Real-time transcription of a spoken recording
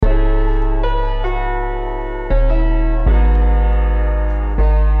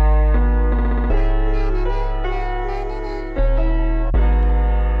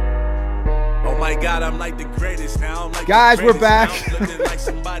Guys, we're back.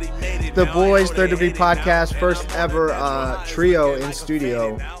 The Boys Third Degree Podcast, first ever trio in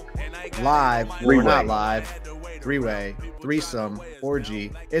studio, live. Well, we're not live. Three-way, threesome,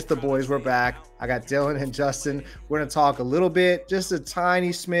 orgy. It's the boys. We're back. I got Dylan and Justin. We're going to talk a little bit, just a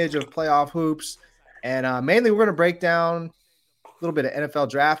tiny smidge of playoff hoops. And mainly we're going to break down a little bit of NFL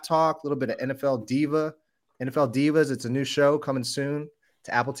draft talk, a little bit of NFL Divas. It's a new show coming soon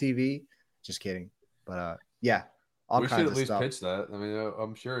to Apple TV. Just kidding. But yeah, all kinds of stuff. We should at least pitch that. I mean,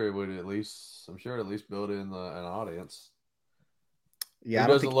 I'm sure it would at least build in an audience. Yeah, I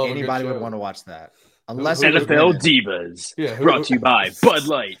don't think anybody would want to watch that. Unless NFL Divas, brought to you by Bud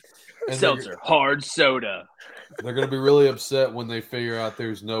Light, Seltzer, Hard Soda. They're going to be really upset when they figure out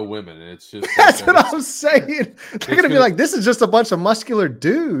there's no women. It's just that's what I'm saying. They're going to be like, this is just a bunch of muscular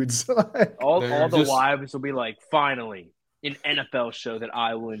dudes. all the wives will be like, finally, an NFL show that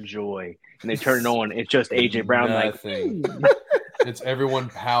I will enjoy. And they turn it on. It's just AJ Brown nothing. It's everyone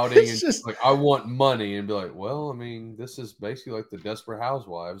pouting and just like, I want money. And be like, well, I mean, this is basically like the Desperate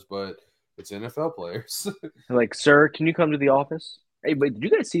Housewives, but it's NFL players. Like, sir, can you come to the office? Hey, wait, did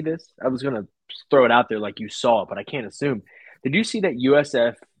you guys see this? I was going to throw it out there like you saw it, but I can't assume. Did you see that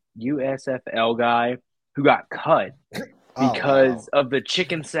USFL guy who got cut because of the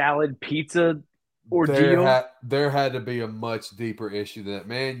chicken salad pizza ordeal? There had to be a much deeper issue than that.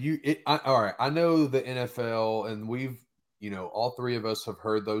 Man, all right, I know the NFL, and we've, all three of us have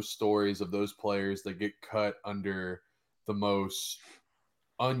heard those stories of those players that get cut under the most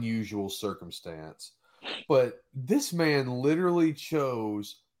unusual circumstance. But this man literally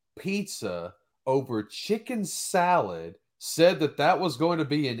chose pizza over chicken salad, said that was going to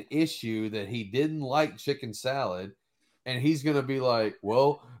be an issue, that he didn't like chicken salad, and he's going to be like,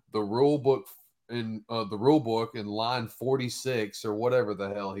 well, the rule book in line 46 or whatever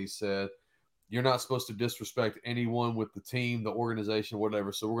the hell he said, you're not supposed to disrespect anyone with the team, the organization,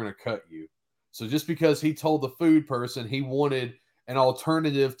 whatever, so we're going to cut you. So just because he told the food person he wanted an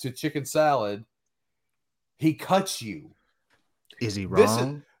alternative to chicken salad, he cuts you. Is he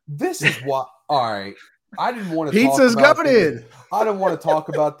wrong? This is why. All right, I didn't want to. Pizza's gutted. I don't want to talk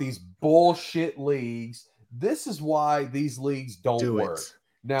about these bullshit leagues. This is why these leagues don't work.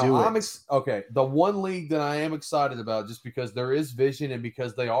 Now okay. The one league that I am excited about, just because there is vision and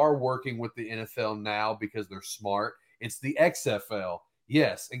because they are working with the NFL now because they're smart. It's the XFL.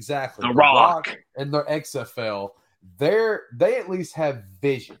 Yes, exactly. The Rock and the XFL. They at least have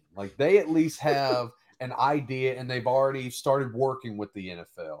vision. Like, they at least have an idea, and they've already started working with the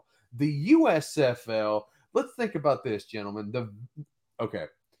NFL. The USFL, let's think about this, gentlemen.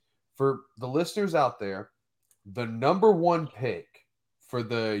 For the listeners out there, the number one pick for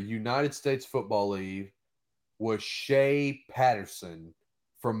the United States Football League was Shea Patterson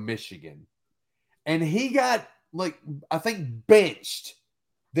from Michigan. And he got, I think, benched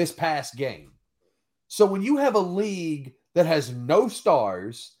this past game. So when you have a league that has no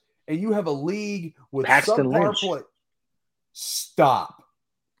stars and you have a league with subpar play, stop.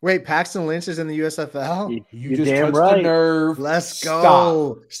 Wait, Paxton Lynch is in the USFL? You just touched the nerve. Let's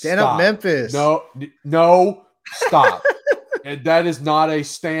go. Stand up Memphis. No, stop. And that is not a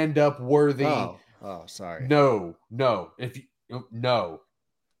stand-up worthy. Oh, sorry. No. Can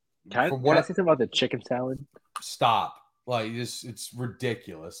I say something about the chicken salad? Stop. It's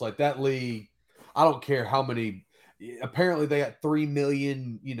ridiculous. Like, that league, I don't care how many. Apparently, they got 3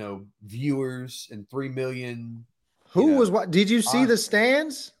 million, viewers and 3 million. Who was what? Did you see the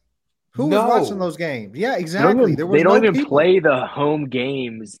stands? Who was watching those games? Yeah, exactly. They don't even play the home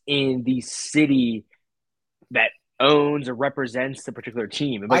games in the city that owns or represents the particular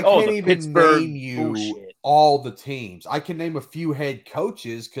team. I can't even name you all the teams. I can name a few head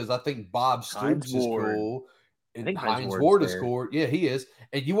coaches because I think Bob Stoops is cool. I think Hines Ward is cool. Yeah, he is.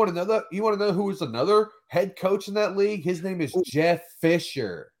 And you want to know who is another head coach in that league? His name is Jeff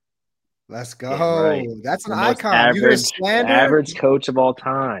Fisher. Let's go. Yeah, right. That's an icon. Average coach of all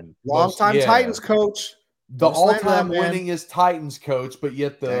time. Long-time Titans coach. The all-time winningest Titans coach, but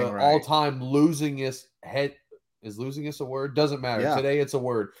yet the all-time losingest head – is losingest a word? Doesn't matter. Yeah. Today it's a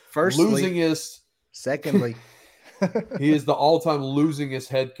word. Firstly. Losingest. Secondly. He is the all-time losingest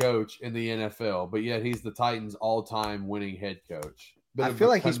head coach in the NFL, but yet he's the Titans' all-time winning head coach. I feel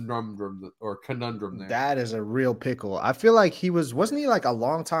like conundrum there. That is a real pickle. I feel like wasn't he like a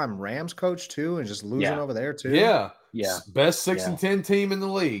long-time Rams coach too, and just losing over there too? Yeah. Yeah. Best 6-10 team in the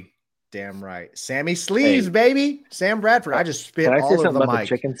league. Damn right. Sammy Sleeves, baby. Sam Bradford. I just spit all over the about mic.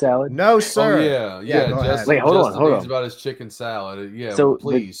 The chicken salad? No, sir. Oh, yeah. Wait, hold on. About his chicken salad. Yeah, so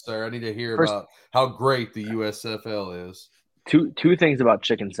please, sir. I need to hear about how great the USFL is. Two things about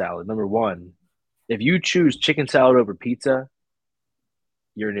chicken salad. Number one, If you choose chicken salad over pizza,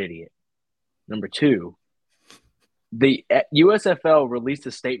 you're an idiot. Number two, the USFL released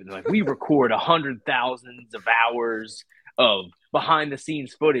a statement like we record thousands of hours of behind the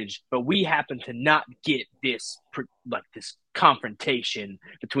scenes footage, but we happen to not get this this confrontation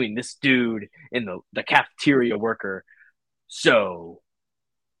between this dude and the cafeteria worker. So,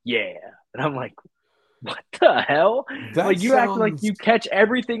 yeah, and I'm like, what the hell? Like you act like you catch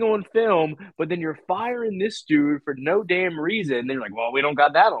everything on film, but then you're firing this dude for no damn reason. They're like, well, we don't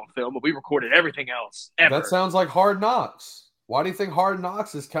got that on film, but we recorded everything else ever. That sounds like Hard Knocks. Why do you think Hard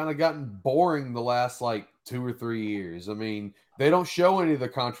Knocks has kind of gotten boring the last like 2 or 3 years? I mean, they don't show any of the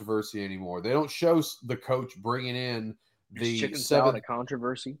controversy anymore. They don't show the coach bringing in the chicken salad a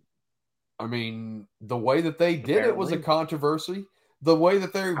controversy. I mean, the way that they did it was a controversy. The way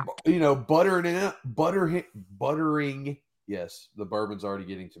that they're, buttering. Yes, the bourbon's already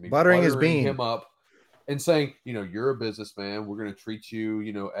getting to me. Buttering his bean. Him up and saying, you're a businessman. We're going to treat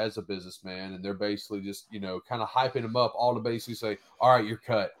you, as a businessman. And they're basically just, kind of hyping him up, all to basically say, all right, you're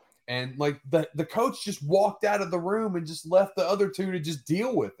cut. And like the coach just walked out of the room and just left the other two to just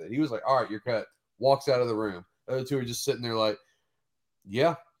deal with it. He was like, all right, you're cut. Walks out of the room. The other two are just sitting there like,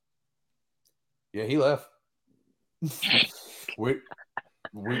 yeah, he left. We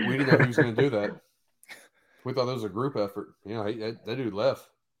didn't know he was going to do that. We thought that was a group effort. That dude left.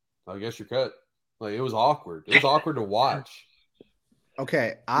 I guess you're cut. Like, it was awkward. It was awkward to watch.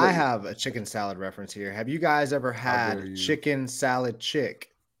 Okay, I have a chicken salad reference here. Have you guys ever had chicken salad chick?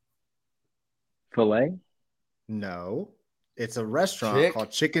 Filet? No. It's a restaurant called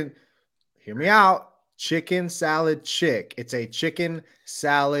Chicken. Hear me out. Chicken Salad Chick. It's a chicken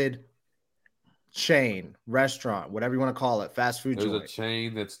salad chain, restaurant, whatever you want to call it, fast food joint. There's a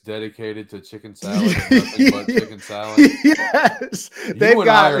chain that's dedicated to chicken salad and nothing but chicken salad. Yes. I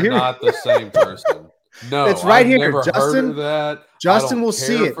are not the same person. No, it's right here. Never Justin, heard of that. Justin will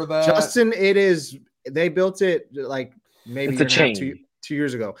see it. For that. Justin, it is. They built it like maybe it's a chain. 2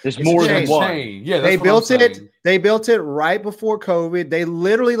 years ago. There's more than one. Yeah, they built it. They built it right before COVID. They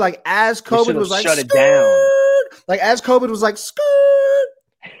literally as COVID was like shut it down. Like as COVID was like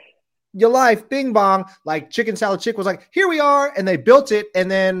your life, bing bong. Like Chicken Salad Chick was like, here we are, and they built it, and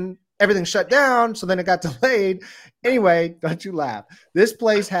then everything shut down. So then it got delayed. Anyway, don't you laugh. This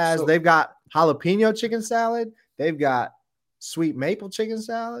place they've got jalapeno chicken salad. They've got sweet maple chicken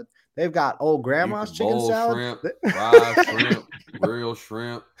salad. They've got old grandma's chicken salad. Shrimp, fried shrimp, real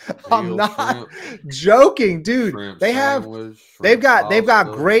shrimp. I'm not joking, dude. They've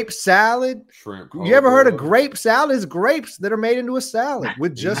got grape salad. Shrimp. You ever heard of grape salad? It's grapes that are made into a salad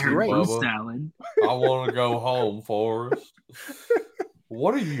with just grapes. Salad. I want to go home, Forrest.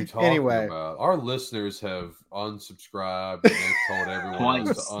 What are you talking about? Our listeners have unsubscribed and they've told everyone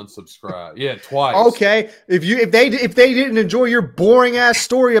else to unsubscribe. Yeah, twice. Okay. If they didn't enjoy your boring ass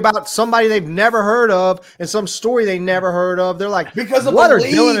story about somebody they've never heard of and some story they never heard of, they're like, what are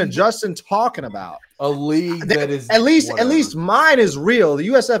Dylan and Justin talking about? A league that is at least mine is real. The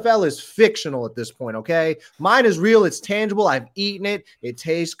USFL is fictional at this point. Okay, mine is real. It's tangible. I've eaten it. It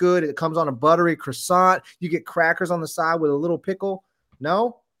tastes good. It comes on a buttery croissant. You get crackers on the side with a little pickle.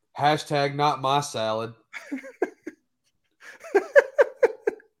 No? Hashtag not my salad.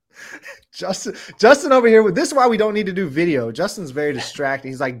 Justin over here. This is why we don't need to do video. Justin's very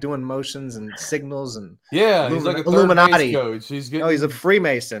distracting. He's like doing motions and signals and he's like a Illuminati coach. He's a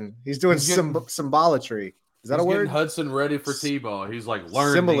Freemason. He's doing symbolatry. Is that a word? Getting Hudson ready for T-ball. He's like,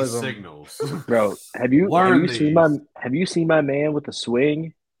 learn symbolism. these signals, bro. Have you seen my man with the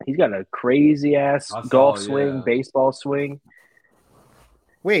swing? He's got a crazy ass golf swing, baseball swing.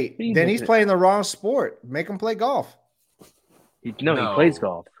 Wait, then he's playing the wrong sport. Make him play golf. He plays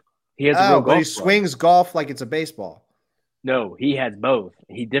golf. He has a real golf but he swings golf like it's a baseball. No, he has both.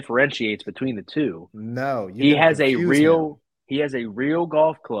 He differentiates between the two. No, he has a real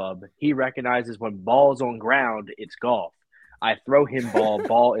golf club. He recognizes when ball's on ground, it's golf. I throw him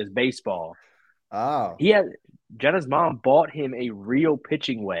ball is baseball. Oh. Jenna's mom bought him a real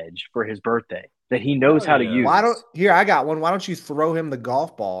pitching wedge for his birthday that he knows how to use. I got one. Why don't you throw him the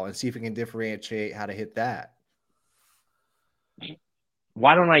golf ball and see if he can differentiate how to hit that?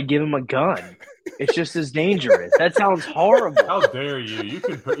 Why don't I give him a gun? It's just as dangerous. That sounds horrible. How dare you? You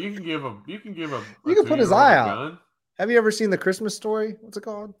can put his eye out. Gun. Have you ever seen The Christmas Story? What's it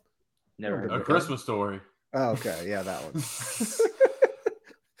called? Never. A Christmas Story. Oh, okay. Yeah, that one.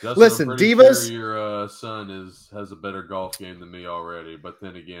 Justin, listen, Divas. Sure your son has a better golf game than me already, but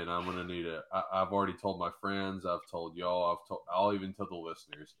then again, I'm gonna need it. I've already told my friends. I've told y'all. I'll even tell the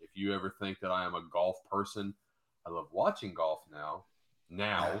listeners. If you ever think that I am a golf person, I love watching golf now.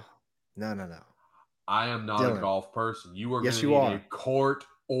 No. I am not Dylan. a golf person. You are Yes, going you to need are. a court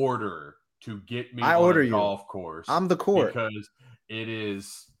order to get me I on order a you. golf course. I'm the court. Because it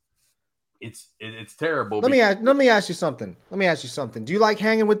is it's terrible. Let me ask you something. Do you like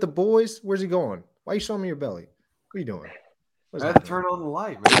hanging with the boys? Where's he going? Why are you showing me your belly? What are you doing? I had to turn on the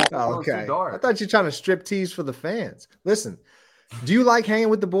light, man. Oh, It's too okay. dark. I thought you were trying to strip tease for the fans. Listen, do you like hanging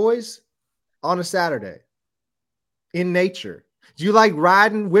with the boys on a Saturday in nature? Do you like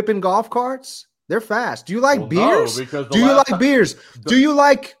whipping golf carts? They're fast. Do you like beers? No, because do you like beers? Do you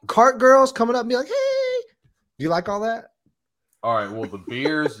like cart girls coming up and be like, hey? Do you like all that? All right. Well, the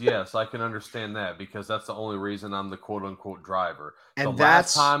beers, yes, I can understand that because that's the only reason I'm the quote unquote driver. And the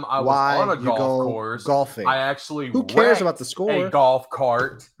that's last time I was why on a you golf go course, golfing. I actually Who cares about the score? A golf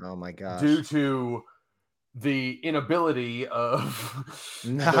cart. Oh my gosh! Due to the inability of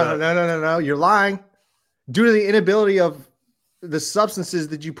no, you're lying. Due to the inability of the substances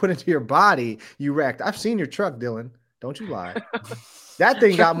that you put into your body, you wrecked. I've seen your truck, Dylan. Don't you lie. That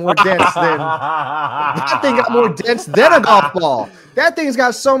thing got more dense than a golf ball. That thing's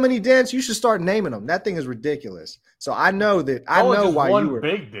got so many dents. You should start naming them. That thing is ridiculous. So I know that. I know why you were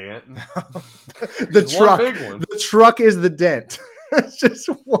big dent. The truck. One big one. The truck is the dent. It's just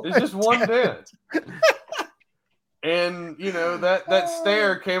one dent. And that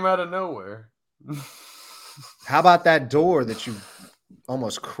stair came out of nowhere. How about that door that you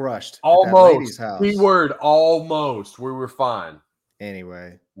almost crushed? Almost. At that lady's house? Keyword almost. We were fine.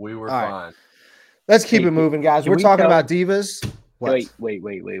 Anyway, we were fine. Right. Let's keep it moving, guys. We're talking about divas. What? Wait.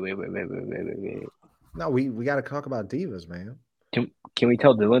 No, we got to talk about divas, man. Can we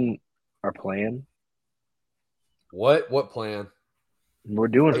tell Dylan our plan? What plan? We're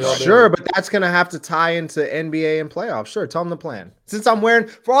doing sure, but that's going to have to tie into NBA and playoffs. Sure, tell them the plan. Since I'm wearing,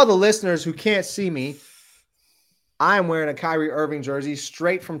 for all the listeners who can't see me, I am wearing a Kyrie Irving jersey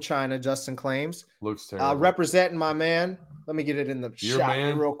straight from China, Justin claims. Looks terrible. Representing my man. Let me get it in the shot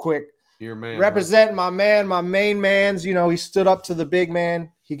here real quick. Your man. Representing my man, my main man's. He stood up to the big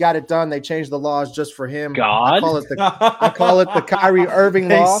man. He got it done. They changed the laws just for him. God. I call it the Kyrie Irving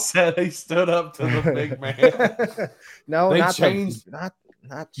law. They said he stood up to the big man. No, they not changed. Not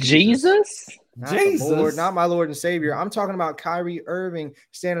Jesus. Not Jesus, Lord, not my Lord and Savior. I'm talking about Kyrie Irving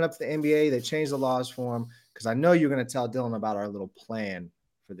standing up to the NBA. They changed the laws for him because I know you're going to tell Dylan about our little plan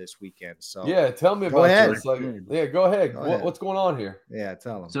for this weekend. So yeah, tell me about this. Go ahead. What's going on here? Yeah,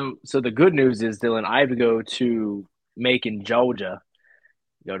 tell him. So the good news is, Dylan, I have to go to Macon, Georgia,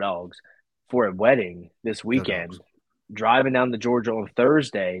 go Dogs, for a wedding this weekend. Driving down to Georgia on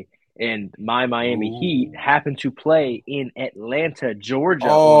Thursday, and my Miami Heat happen to play in Atlanta, Georgia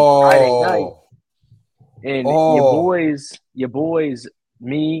on Friday night. And your boys,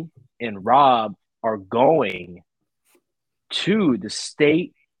 me and Rob are going to the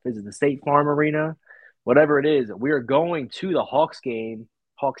State Farm Arena, whatever it is. We are going to the Hawks game,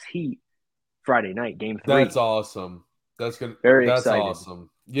 Hawks Heat, Friday night, game 3. That's awesome. That's good. Very That's excited. Awesome.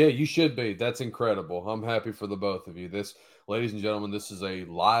 Yeah, you should be. That's incredible. I'm happy for the both of you. This, ladies and gentlemen, this is a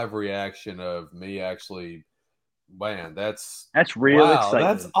live reaction of me actually. Man, that's real exciting.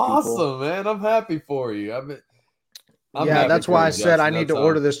 That's awesome, man. I'm happy for you. I'm that's why I said I need to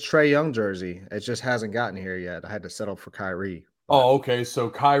order this Trae Young jersey. It just hasn't gotten here yet. I had to settle for Kyrie. Oh, okay. So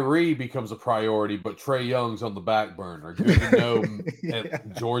Kyrie becomes a priority, but Trae Young's on the back burner. Good to know.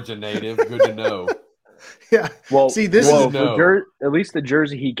 Georgia native. Good to know. Yeah. Well, see, this is at least the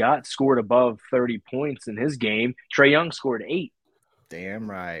jersey he got scored above 30 points in his game. Trae Young scored 8. Damn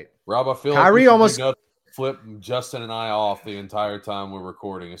right. Rob, I feel Kyrie like almost flip Justin and I off the entire time we're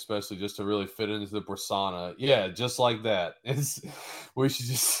recording, especially just to really fit into the persona. Yeah, just like that. We should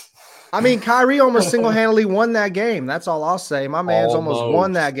just. I mean, Kyrie almost single-handedly won that game. That's all I'll say. My man's almost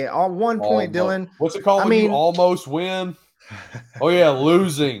won that game. On 1 point, Dylan. What's it called when you almost win? Oh, yeah,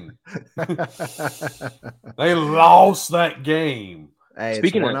 losing. They lost that game. Hey,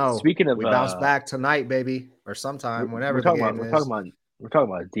 speaking of, we bounce back tonight, baby, or sometime, whenever we're talking about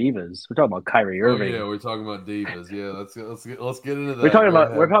divas. We're talking about Kyrie Irving. Oh, yeah, we're talking about divas. Yeah, let's get into that. We're talking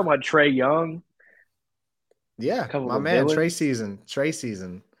about Trae Young. Yeah, my man, villains. Trae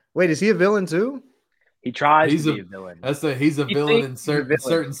season. Wait, is he a villain too? He tries to be a villain. He's a villain in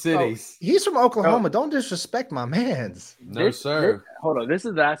certain cities. Oh, he's from Oklahoma. Don't disrespect my man's. No, sir. Hold on. This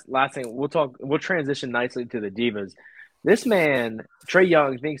is the last thing. We'll transition nicely to the divas. This man, Trae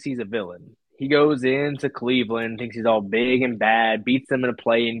Young, thinks he's a villain. He goes into Cleveland, thinks he's all big and bad, beats them in a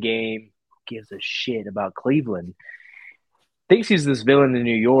play-in game. Who gives a shit about Cleveland? Thinks he's this villain in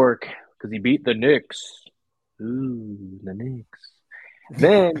New York because he beat the Knicks. Ooh, the Knicks.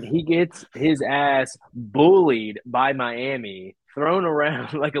 Then he gets his ass bullied by Miami thrown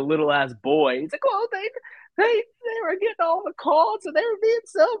around like a little ass boy. He's like, "Oh, they were getting all the calls and they were being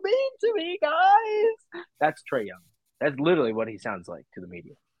so mean to me, guys." That's Trae Young. That's literally what he sounds like to the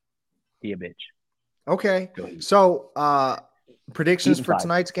media. He a bitch. Okay. So, predictions Heat for 5.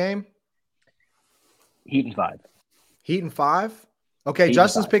 tonight's game? Heat and 5. Heat and 5? Okay, Heat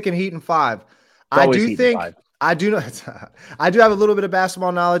Justin's 5. picking Heat and 5. It's I always do Heat think and 5. I do know I do have a little bit of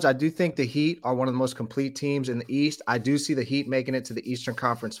basketball knowledge. I do think the Heat are one of the most complete teams in the East. I do see the Heat making it to the Eastern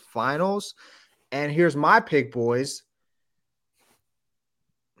Conference Finals. And here's my pick, boys.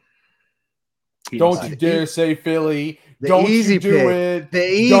 Don't you dare say Philly. Don't you do it. The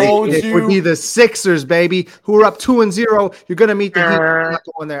easy pick would be the Sixers, baby, who are up 2-0. You're going to meet the Heat. I'm not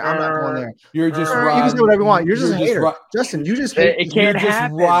going there. I'm not going there. You're just riding. You can say whatever you want. You're just a hater. Justin, you just hate. It can't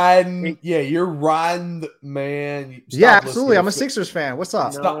happen. Riding. Yeah, you're riding, man. Yeah, absolutely. I'm a Sixers fan. What's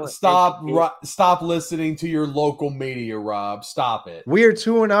up? Stop listening to your local media, Rob. Stop it. We're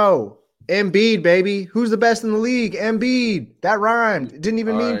 2-0. Embiid, baby. Who's the best in the league? Embiid. That rhymed. Didn't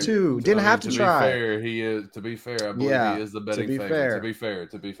even mean to. Didn't have to try. He is. To be fair, I believe he is the betting favorite. To be fair.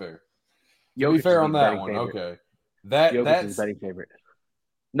 To be fair on that one. Favorite. Okay. That's his betting favorite.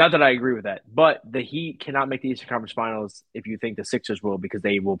 Not that I agree with that, but the Heat cannot make the Eastern Conference Finals if you think the Sixers will, because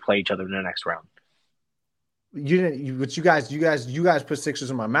they will play each other in the next round. You didn't. But you guys put Sixers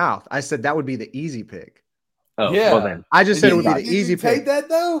in my mouth. I said that would be the easy pick. Oh, yeah. Well then. I just said it would be the easy pick. Take that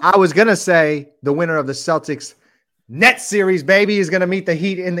though? I was gonna say the winner of the Celtics Nets series, baby, is gonna meet the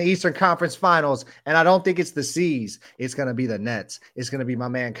Heat in the Eastern Conference Finals, and I don't think it's the C's. It's gonna be the Nets. It's gonna be my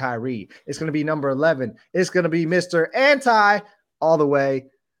man Kyrie. It's gonna be number 11. It's gonna be Mr. Anti all the way.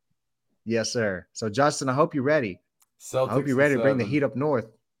 Yes, sir. So Justin, I hope you're ready. I hope you're ready to bring the Heat up north.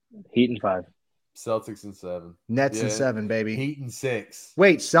 Heat and 5. Celtics and 7. Nets and 7, baby. Heat and 6.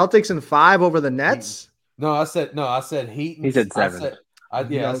 Wait, Celtics and 5 over the Nets? No, I said Heat and He said 7. I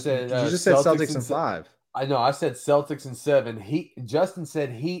said you just said Celtics and 5. I know. I said Celtics and 7. Justin said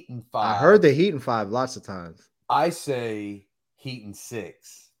Heat and 5. I heard the Heat and 5 lots of times. I say Heat and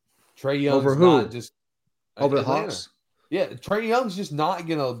 6. Trae Young's over who? Not just over Atlanta. The Hawks. Yeah, Trae Young's just not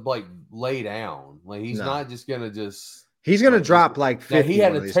gonna like lay down. Like he's not just gonna just. He's gonna drop like 50. He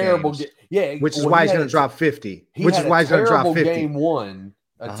had a terrible game. Which is why he's gonna drop 50. Which is why he's gonna drop 50. Game 1.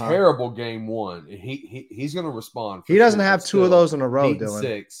 Terrible game 1. He's going to respond. He doesn't have 2 of those in a row, Dylan.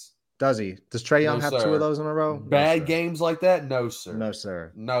 6. Does he? Does Trae Young have 2 of those in a row? Bad games like that? No, sir. No,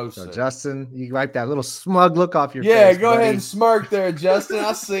 sir. No, sir. So, Justin, you wipe that little smug look off your face. Yeah, go ahead and smirk there, Justin.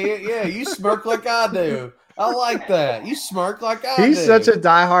 I see it. Yeah, you smirk like I do. I like that. You smirk like I do. He's such a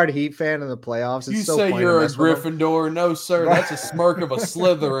diehard Heat fan in the playoffs. It's you so say funny you're a Gryffindor. No, sir. That's a smirk of a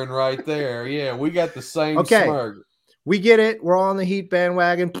Slytherin right there. Yeah, we got the same smirk. We get it. We're all on the Heat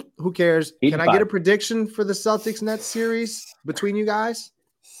bandwagon. Who cares? Heat Can I get a prediction for the Celtics Nets series between you guys?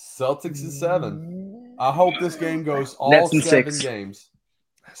 Celtics and 7. I hope this game goes all Nets and 7 6. games.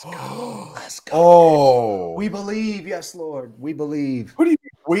 Let's go. Let's go. Oh. We believe. Yes, Lord. We believe. What do you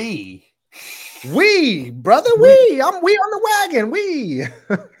mean we? We, brother. We on the wagon. We.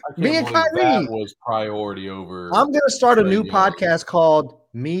 Me and Kyrie. That was priority over. I'm going to start a new podcast called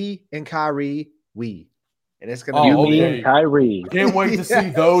Me and Kyrie. We. And it's going to be me and Kyrie. I can't wait to see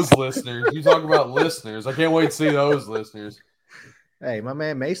those listeners. You talk about listeners. I can't wait to see those listeners. Hey, my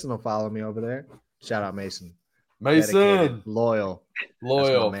man Mason will follow me over there. Shout out Mason. Mason. Dedicated, loyal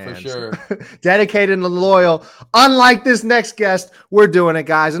for sure. Dedicated and loyal. Unlike this next guest, we're doing it,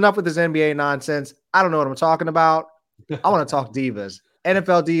 guys. Enough with this NBA nonsense. I don't know what I'm talking about. I want to talk divas.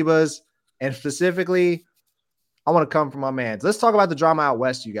 NFL divas. And specifically, I want to come from my man. Let's talk about the drama out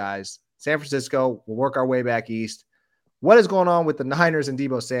west, you guys. San Francisco, we'll work our way back east. What is going on with the Niners and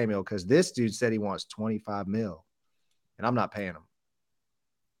Deebo Samuel? Because this dude said he wants $25 million, and I'm not paying him.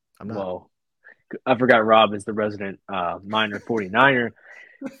 I'm not. Well, I forgot Rob is the resident Niner 49er.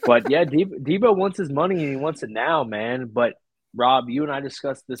 But, yeah, Deebo wants his money, and he wants it now, man. But, Rob, you and I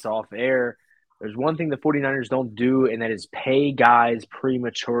discussed this off air. There's one thing the 49ers don't do, and that is pay guys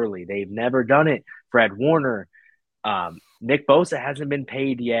prematurely. They've never done it. Fred Warner, Nick Bosa hasn't been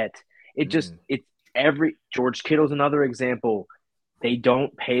paid yet. It's George Kittle's another example. They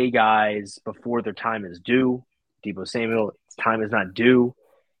don't pay guys before their time is due. Deebo Samuel, his time is not due.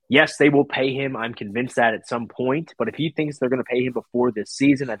 Yes, they will pay him. I'm convinced that at some point. But if he thinks they're going to pay him before this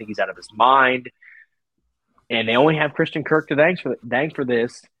season, I think he's out of his mind. And they only have Christian Kirk to thank for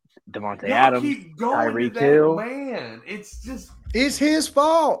this. Devontae Adams, Tyreek Hill. Man, it's his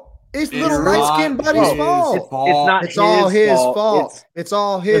fault. It's little light-skinned buddy's fault. It's not. It's all his fault. It's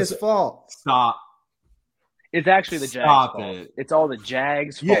all his fault. Stop. It's actually the Jags' Stop fault. it. It's all the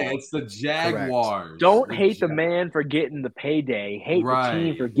Jags' fault. Yeah, it's the Jaguars. Don't hate the man for getting the payday. Hate the team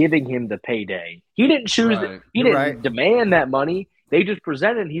Right. for giving him the payday. He didn't choose. Right. He You're didn't right. demand that money. They just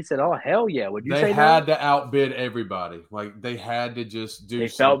presented. He said, "Oh hell yeah!" Would you They say had no? to outbid everybody. Like they had to just do They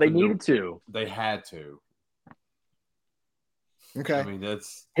something. felt they needed to. They had to. Okay. I mean,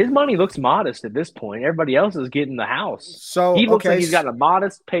 that's His money looks modest at this point. Everybody else is getting the house. So He looks okay, like he's got a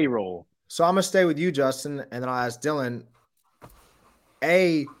modest payroll. so I'm gonna stay with you, Justin, and then I'll ask Dylan.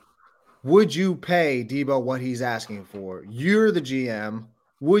 Would you pay Debo what he's asking for? You're the GM.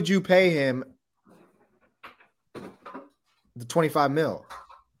 Would you pay him the 25 mil?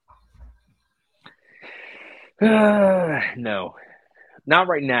 No, not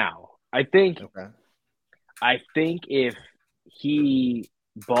right now. Okay. I think if he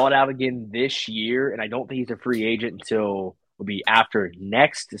balled out again this year, and I don't think he's a free agent until will be after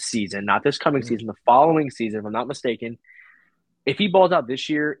next season, not this coming season, the following season, if I'm not mistaken. If he balls out this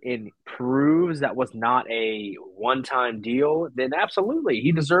year and proves that was not a one-time deal, then absolutely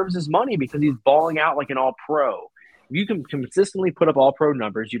he deserves his money because he's balling out like an all-pro. If you can consistently put up all-pro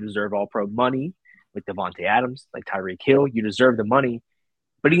numbers, you deserve all-pro money. Like Devontae Adams, like Tyreek Hill, you deserve the money.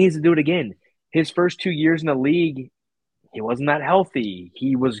 But he needs to do it again. His first 2 years in the league, he wasn't that healthy.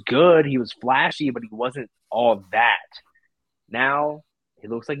 He was good. He was flashy, but he wasn't all that. Now, he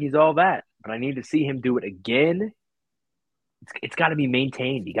looks like he's all that. But I need to see him do it again. It's got to be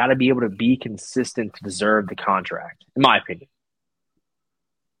maintained. You got to be able to be consistent to deserve the contract, in my opinion.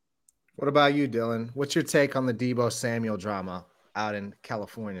 What about you, Dylan? What's your take on the Debo Samuel drama out in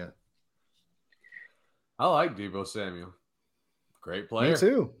California? I like Debo Samuel. Great player. Me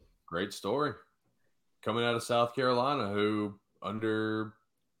too. Great story. Coming out of South Carolina, who's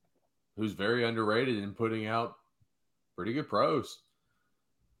very underrated in putting out pretty good pros.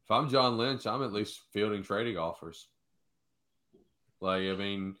 If I'm John Lynch, I'm at least fielding trading offers. Like, I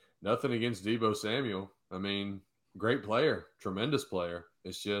mean, nothing against Debo Samuel. I mean, great player, tremendous player.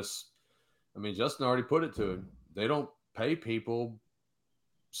 It's just, I mean, Justin already put it to him. They don't pay people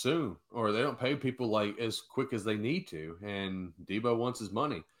soon, or they don't pay people like as quick as they need to. And Debo wants his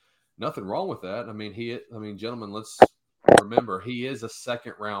money. Nothing wrong with that. I mean, gentlemen, let's remember he is a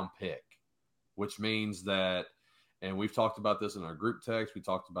second round pick, which means that, and we've talked about this in our group text. We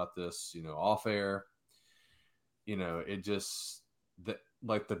talked about this, off air. It just,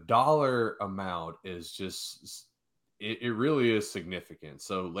 like the dollar amount is just, it really is significant.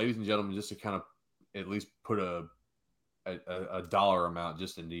 So ladies and gentlemen, just to kind of at least put a dollar amount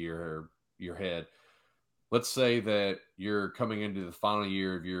just into your head. Let's say that you're coming into the final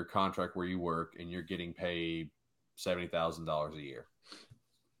year of your contract where you work and you're getting paid $70,000 a year.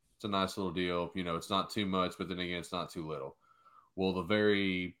 It's a nice little deal. It's not too much, but then again, it's not too little. Well,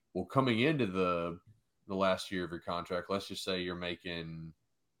 coming into the last year of your contract, let's just say you're making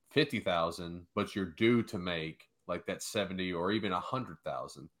 $50,000, but you're due to make like that 70 or even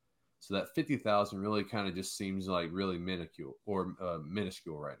 100,000. So that 50,000 really kind of just seems like really minuscule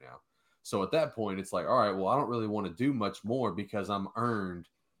right now. So at that point, it's like, all right, well, I don't really want to do much more because I'm earned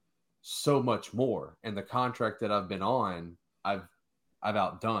so much more, and the contract that I've been on, I've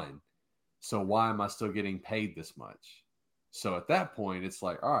outdone. So why am I still getting paid this much? So at that point, it's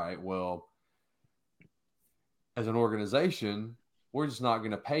like, all right, well, as an organization, we're just not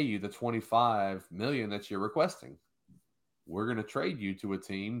going to pay you the $25 million that you're requesting. We're going to trade you to a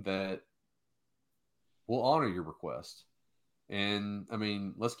team that will honor your request. And, I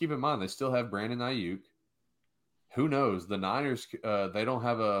mean, let's keep in mind, they still have Brandon Ayuk. Who knows? The Niners, they don't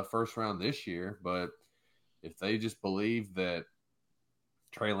have a first round this year, but if they just believe that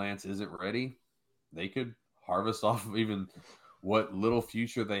Trey Lance isn't ready, they could harvest off of even what little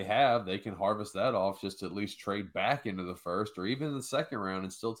future they have. They can harvest that off, just to at least trade back into the first or even the second round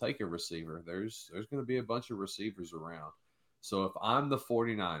and still take a receiver. There's going to be a bunch of receivers around. So if I'm the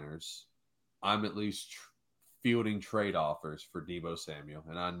 49ers, I'm at least fielding trade offers for Debo Samuel.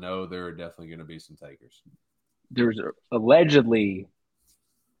 And I know there are definitely going to be some takers. There's allegedly,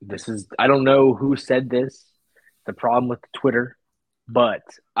 I don't know who said this, the problem with Twitter, but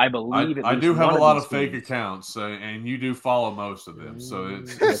I believe I do have a lot of fake accounts, and you do follow most of them. So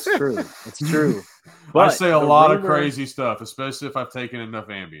that's true. It's true. But I say a lot of crazy stuff, especially if I've taken enough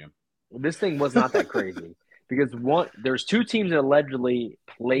Ambien. This thing was not that crazy because there's two teams that allegedly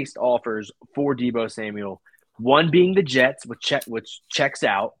placed offers for Debo Samuel. One being the Jets, which checks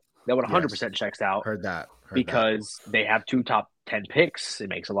out. That would 100% checks out. Heard that. Because they have 2 top 10 picks. It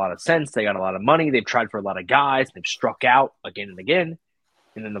makes a lot of sense. They got a lot of money. They've tried for a lot of guys. They've struck out again and again.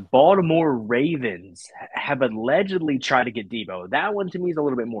 And then the Baltimore Ravens have allegedly tried to get Debo. That one to me is a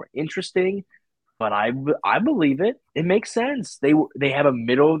little bit more interesting. but I believe it. It makes sense. They have a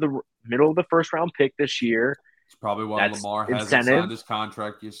middle of the first round pick this year. It's probably why That's Lamar hasn't incentive, signed his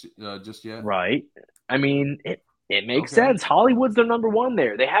contract just yet. right? I mean, it makes Okay. sense. Hollywood's their number one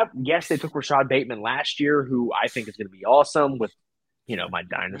there. They took Rashad Bateman last year, who I think is going to be awesome with, my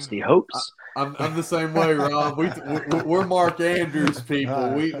dynasty hopes. I'm the same way, Rob. We're Mark Andrews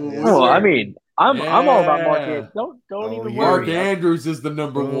people. Yes, I sir. mean, I'm all about market. Don't Oh, even Mark worry. Andrews is the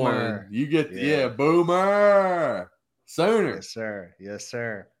number Boomer. one. You get Yeah. Boomer Sooner. Yes, sir. Yes,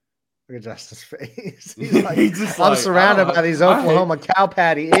 sir. Look at Justin's face. He's like, He's just I'm like, surrounded by these Oklahoma cow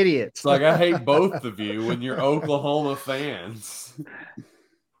patty idiots. It's like I hate both of you when you're Oklahoma fans.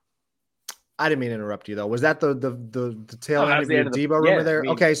 I didn't mean to interrupt you though. Was that the tail end of your Debo rumor there? I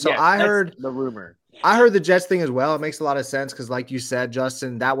mean, Okay, so I heard the rumor. I heard the Jets thing as well. It makes a lot of sense because, like you said,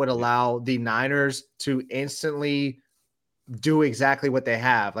 Justin, that would allow the Niners to instantly do exactly what they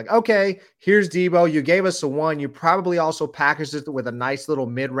have. Like, okay, here's Debo. You gave us a one. You probably also packaged it with a nice little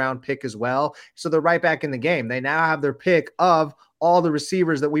mid-round pick as well. So they're right back in the game. They now have their pick of all the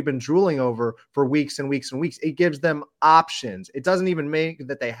receivers that we've been drooling over for weeks and weeks and weeks. It gives them options. It doesn't even make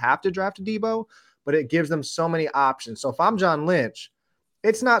that they have to draft a Debo, but it gives them so many options. So if I'm John Lynch,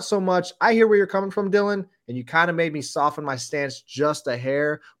 it's not so much. I hear where you're coming from, Dylan, and you kind of made me soften my stance just a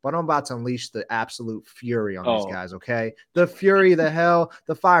hair, but I'm about to unleash the absolute fury on these guys, okay? The fury, the hell,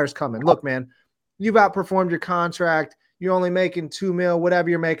 the fire's coming. Look, man, you've outperformed your contract. You're only making $2 million, whatever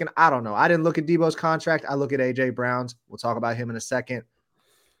you're making. I don't know. I didn't look at Debo's contract. I look at A.J. Brown's. We'll talk about him in a second.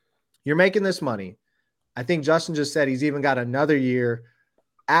 You're making this money. I think Justin just said he's even got another year.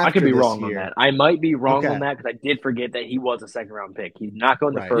 I could be wrong on that. I might be wrong on that because I did forget that he was a second-round pick. He's not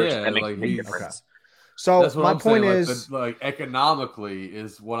going the first. Yeah, that makes a big difference. Okay. So that's what my I'm point saying. is, like economically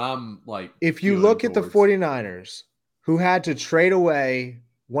is what I'm like. If you look at the 49ers, who had to trade away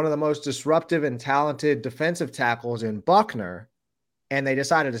one of the most disruptive and talented defensive tackles in Buckner, and they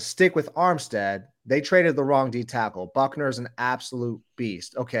decided to stick with Armstead, they traded the wrong D tackle. Buckner is an absolute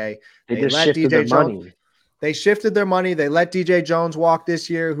beast. Okay. They just shifted their money. They shifted their money. They let DJ Jones walk this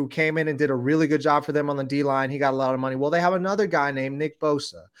year, who came in and did a really good job for them on the D-line. He got a lot of money. Well, they have another guy named Nick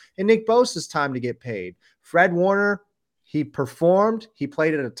Bosa, and Nick Bosa's time to get paid. Fred Warner, he performed. He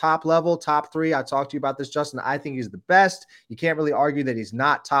played at a top level, top three. I talked to you about this, Justin. I think he's the best. You can't really argue that he's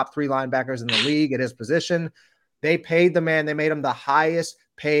not top three linebackers in the league at his position. They paid the man. They made him the highest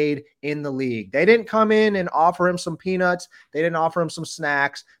paid in the league. They didn't come in and offer him some peanuts. They didn't offer him some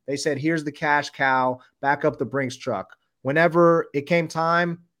snacks. They said, here's the cash cow, back up the Brinks truck. Whenever it came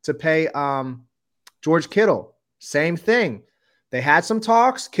time to pay George Kittle, same thing. They had some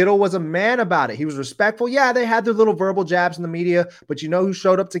talks. Kittle was a man about it. He was respectful. Yeah, they had their little verbal jabs in the media, but you know who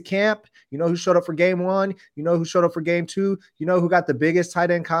showed up to camp? You know who showed up for game one? You know who showed up for game two? You know who got the biggest tight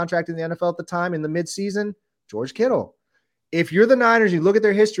end contract in the NFL at the time in the midseason? George Kittle. If you're the Niners, you look at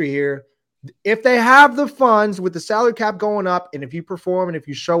their history here, if they have the funds with the salary cap going up, and if you perform and if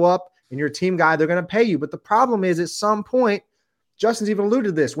you show up and you're a team guy, they're going to pay you. But the problem is at some point, Justin's even alluded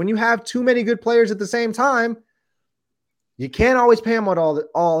to this, when you have too many good players at the same time, you can't always pay them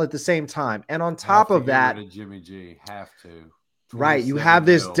all at the same time. And on top of that, Jimmy G, have to. Right, you have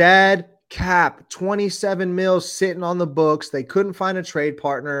this dead cap, 27 mil sitting on the books. They couldn't find a trade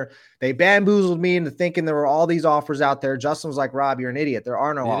partner. They bamboozled me into thinking there were all these offers out there. Justin was like, Rob, you're an idiot. There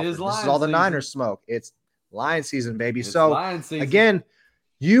are no offers. This is all the Niners smoke. It's lion season, baby. So again,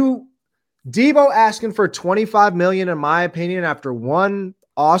 Debo asking for 25 million, in my opinion, after one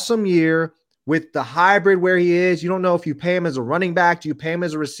awesome year with the hybrid where he is. You don't know if you pay him as a running back. Do you pay him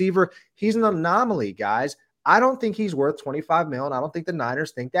as a receiver? He's an anomaly, guys. I don't think he's worth 25 million. I don't think the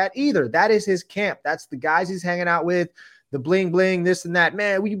Niners think that either. That is his camp. That's the guys he's hanging out with, the bling bling, this and that.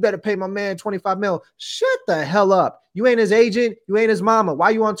 Man, you better pay my man 25 mil. Shut the hell up. You ain't his agent. You ain't his mama. Why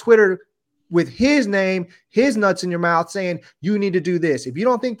you on Twitter with his name, his nuts in your mouth saying you need to do this? If you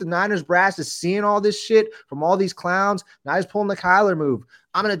don't think the Niners brass is seeing all this shit from all these clowns, now he's pulling the Kyler move.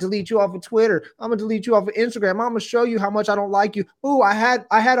 I'm going to delete you off of Twitter. I'm going to delete you off of Instagram. I'm going to show you how much I don't like you. Ooh, I had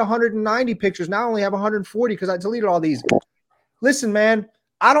 190 pictures. Now I only have 140 because I deleted all these. Listen, man,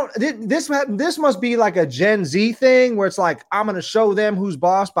 this must be like a Gen Z thing where it's like, I'm going to show them who's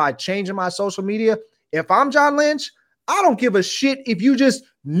boss by changing my social media. If I'm John Lynch, I don't give a shit if you just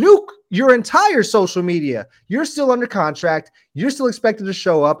nuke your entire social media. You're still under contract. You're still expected to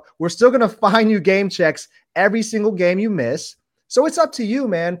show up. We're still going to fine you game checks every single game you miss. So it's up to you,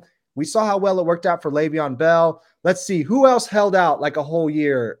 man. We saw how well it worked out for Le'Veon Bell. Let's see who else held out like a whole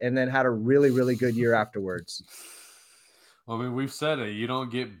year and then had a really, really good year afterwards. I mean, we've said it. You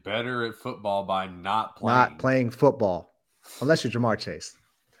don't get better at football by not playing. Not playing football, unless you're Jamar Chase.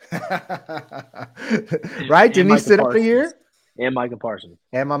 Right? Didn't he Micah sit out a Parsons. year? And Micah Parsons.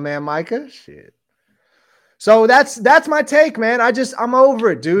 And my man Micah? Shit. So that's my take, man. I'm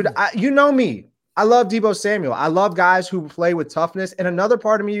over it, dude. You know me. I love Deebo Samuel. I love guys who play with toughness. And another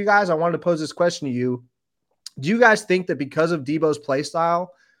part of me, you guys, I wanted to pose this question to you. Do you guys think that because of Deebo's play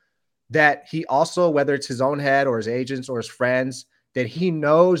style, that he also, whether it's his own head or his agents or his friends, that he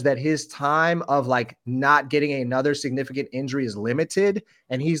knows that his time of like not getting another significant injury is limited?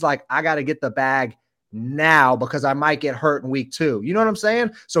 And he's like, I got to get the bag now because I might get hurt in week 2. You know what I'm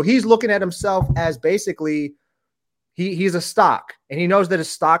saying? So he's looking at himself as basically he's a stock, and he knows that his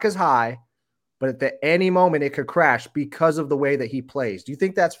stock is high, but at any moment it could crash because of the way that he plays. Do you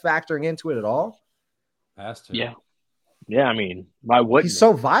think that's factoring into it at all? Has to. Yeah. Yeah, I mean, why wouldn't He's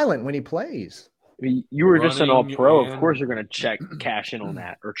so violent when he plays. I mean, you were just an all-pro. and- Of course, you're going to cash in on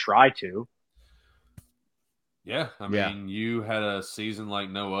that, or try to. Yeah, I Yeah. mean, you had a season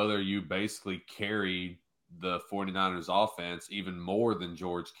like no other. You basically carried the 49ers offense even more than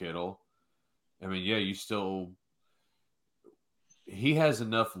George Kittle. I mean, yeah, he has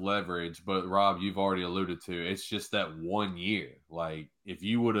enough leverage, but Rob, you've already alluded to, it's just that 1 year. Like, if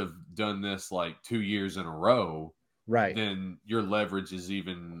you would have done this like 2 years in a row, Right. then your leverage is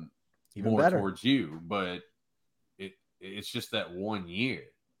even more better towards you. But it's just that 1 year.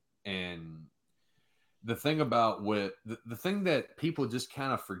 And the thing about the thing that people just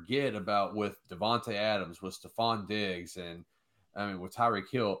kind of forget about with Devontae Adams, with Stephon Diggs, and I mean with Tyreek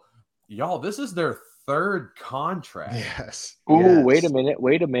Hill, y'all, this is their 3rd contract. Yes. Ooh, yes. wait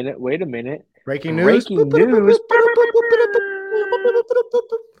a minute. Breaking news.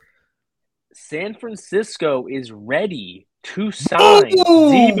 San Francisco is ready to sign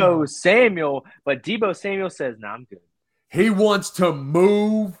Deebo Samuel, but Deebo Samuel says, "Nah, I'm good." He wants to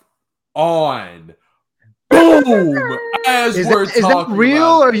move on. Boom! Is that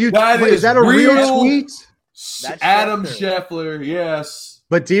real? Or is that a real tweet? That's Adam Scheffler, yes.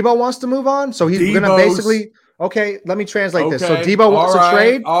 But Deebo wants to move on, so he's going to basically. Okay, let me translate this. So Deebo wants to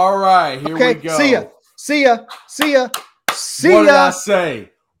trade. All right, here we go. See ya. What did I say?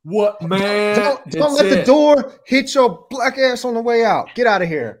 What, man? Don't let the door hit your black ass on the way out. Get out of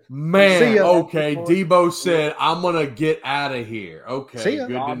here. Man, okay. Deebo said, I'm going to get out of here. Okay, good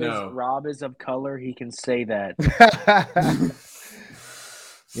to know. Rob is of color. He can say that.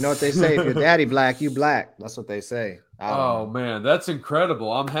 You know what they say? If your daddy black, you black. That's what they say. Oh, man, that's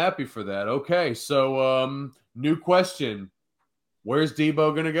incredible. I'm happy for that. Okay, so new question. Where's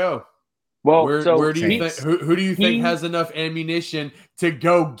Deebo going to go? Well, where do you think? Who do you think has enough ammunition to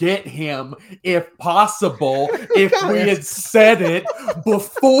go get him, if possible? If we had said it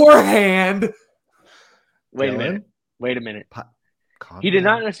beforehand. Wait a minute. He did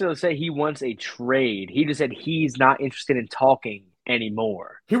not necessarily say he wants a trade. He just said he's not interested in talking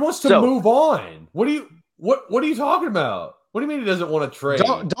anymore. He wants to move on. What are you talking about? What do you mean he doesn't want to trade?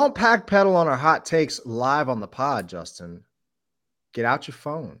 Don't pack pedal on our hot takes live on the pod, Justin. Get out your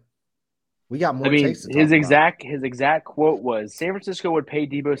phone. We got more takes to talk about. His exact quote was, San Francisco would pay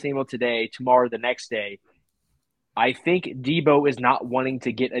Deebo Samuel today, tomorrow, the next day. I think Deebo is not wanting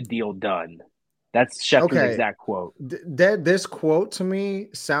to get a deal done. That's Scheffler's exact quote. This quote to me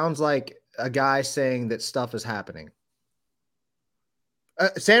sounds like a guy saying that stuff is happening.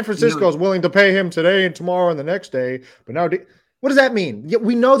 San Francisco is willing to pay him today and tomorrow and the next day, but now what does that mean?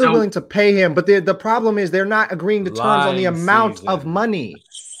 We know they're willing to pay him, but the problem is they're not agreeing to terms on the amount of money.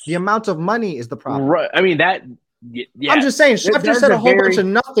 The amount of money is the problem. Right. I mean, yeah. I'm just saying, Chef just said a whole bunch of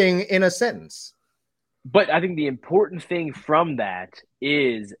nothing in a sentence. But I think the important thing from that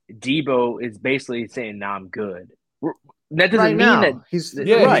is Deebo is basically saying, "Nah, I'm good." That doesn't mean that he's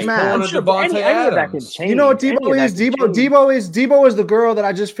right. mad. I'm sure any of that can change. You know what Deebo is? Deebo is the girl that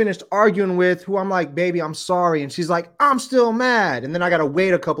I just finished arguing with, who I'm like, baby, I'm sorry, and she's like, I'm still mad, and then I gotta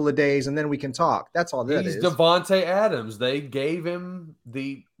wait a couple of days, and then we can talk. That's all that is. He's Devontae Adams. They gave him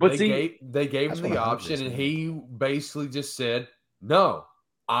the option, and he basically just said, "No,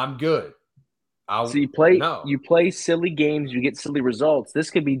 I'm good." So you play silly games, you get silly results. This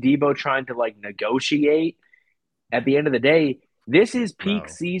could be Deebo trying to negotiate. At the end of the day, this is peak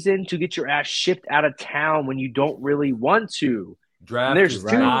season to get your ass shipped out of town when you don't really want to. Draft is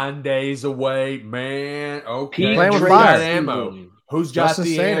 9 days away, man. Okay, playing with fire. Ammo. Who's got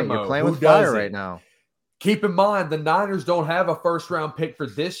the ammo? You're playing with fire right now. Keep in mind, the Niners don't have a first-round pick for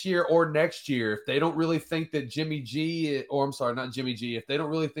this year or next year. If they don't really think that if they don't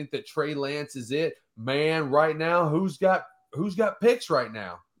really think that Trey Lance is it, man, right now, who's got picks right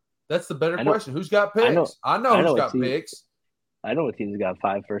now? That's the better question. Who's got picks? I know who's got picks. I know a team's got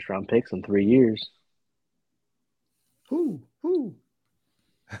 5 first-round picks in 3 years. Who?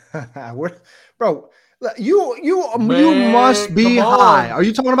 Bro, you Man, must be come high. on. Are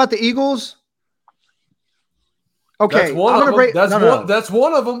you talking about the Eagles? That's Okay, one I'm of gonna them. break. No. That's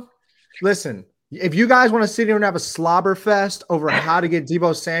one of them. Listen, if you guys want to sit here and have a slobber fest over how to get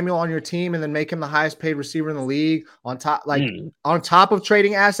Deebo Samuel on your team and then make him the highest paid receiver in the league on top, on top of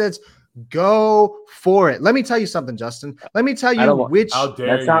trading assets, go for it. Let me tell you something, Justin. Let me tell I you don't want. which How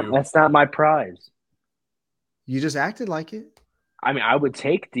dare you? That's not my prize. you just acted like it. I mean, I would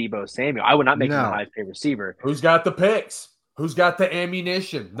take Debo Samuel. I would not make him the No, highest paid receiver. Who's got the picks? Who's got the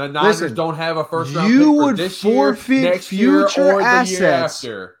ammunition? The Niners listen, don't have a first round you pick for would this year, forfeit next year, future or the year assets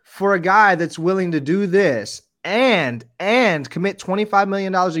after. for a guy that's willing to do this and commit $25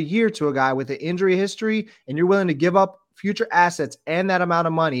 million a year to a guy with an injury history, and you're willing to give up future assets and that amount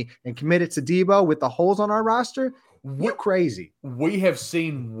of money and commit it to Debo with the holes on our roster, you crazy. We have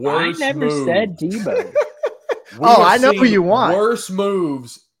seen I worse never moves. said Debo. I know who you want. Worse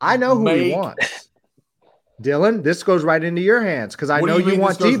moves. I know who he wants. Dylan, this goes right into your hands because I know you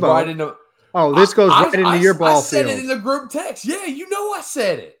want Debo. Right into, this goes right into your ball I said field. it in the group text. Yeah, you know I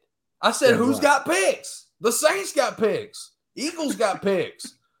said it. I said, who's got picks? The Saints got picks. Eagles got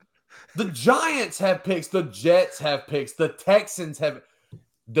picks. The Giants have picks. The Jets have picks. The Texans have.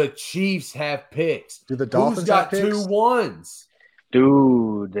 The Chiefs have picks. Do the Dolphins have picks? Who's got 2-1s?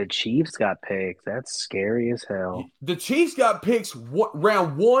 Dude, the Chiefs got picks. That's scary as hell. The Chiefs got picks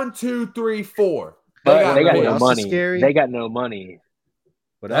round 1, 2, 3, 4. They got no money. They got no money.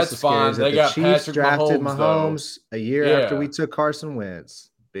 But that's fine. They got Chiefs Patrick drafted Mahomes a year after we took Carson Wentz.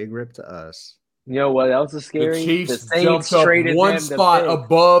 Big rip to us. You know what else is scary? The Chiefs Saints jumped up traded one spot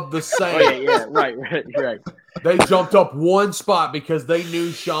above the Saints. Right. They jumped up one spot because they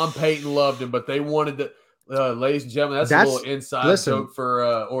knew Sean Payton loved him, but they wanted to. Ladies and gentlemen, that's a little inside joke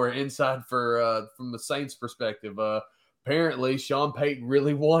from the Saints' perspective. Apparently, Sean Payton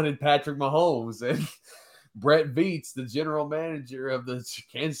really wanted Patrick Mahomes, and Brett Veets, the general manager of the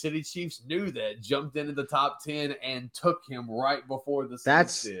Kansas City Chiefs, knew that, jumped into the top 10, and took him right before the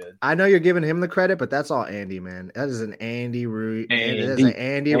Saints did. I know you're giving him the credit, but that's all Andy, man. That is an Andy Reid. That is an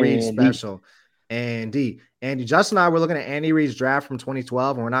Andy Reid special. Andy, Justin and I were looking at Andy Reid's draft from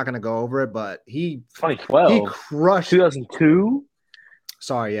 2012, and we're not going to go over it, but 2012, he crushed 2002.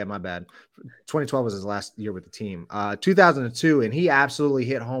 Sorry, yeah, my bad. 2012 was his last year with the team. 2002, and he absolutely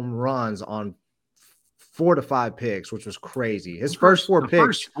hit home runs on 4 to 5 picks, which was crazy. His first 4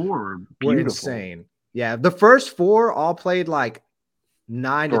 picks were insane. Yeah, the first 4 all played like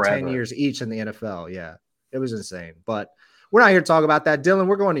 9 to 10 years each in the NFL. Yeah, it was insane. But we're not here to talk about that. Dylan,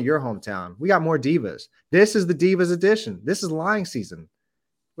 we're going to your hometown. We got more Divas. This is the Divas edition. This is lying season.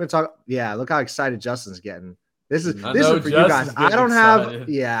 We're going to talk. Yeah, look how excited Justin's getting. This is for you guys. I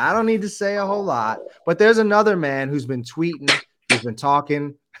don't need to say a whole lot, but there's another man who's been tweeting, who's been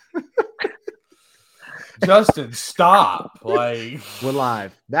talking. Justin, stop. We're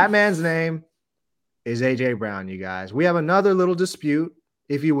live. That man's name is AJ Brown, you guys. We have another little dispute,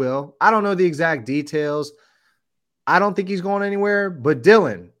 if you will. I don't know the exact details. I don't think he's going anywhere, but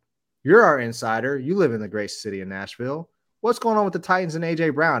Dylan, you're our insider. You live in the great city of Nashville. What's going on with the Titans and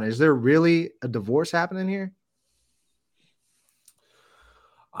AJ Brown? Is there really a divorce happening here?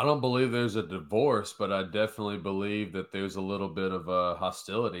 I don't believe there's a divorce, but I definitely believe that there's a little bit of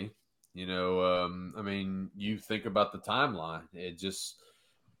hostility. I mean, you think about the timeline. It just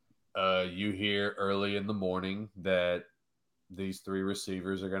you hear early in the morning that these 3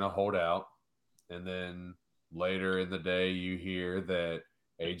 receivers are going to hold out, and then later in the day you hear that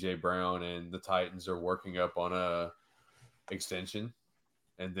AJ Brown and the Titans are working up on a extension,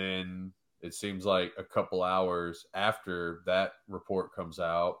 and then it seems like a couple hours after that report comes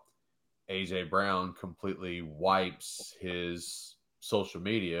out, AJ Brown completely wipes his social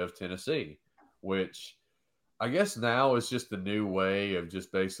media of Tennessee, which I guess now is just the new way of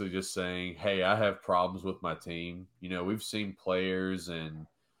just basically just saying, hey, I have problems with my team. We've seen players and,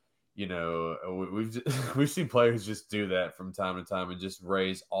 we've seen players just do that from time to time and just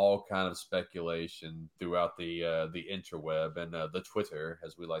raise all kind of speculation throughout the interweb and the Twitter,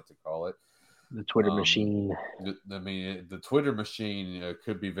 as we like to call it. The Twitter machine. The Twitter machine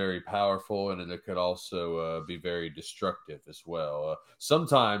could be very powerful, and it could also be very destructive as well.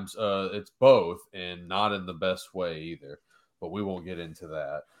 Sometimes it's both, and not in the best way either. But we won't get into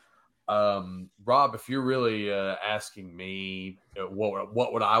that. Rob, if you're really asking me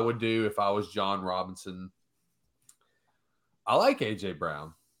what would I would do if I was John Robinson, I like AJ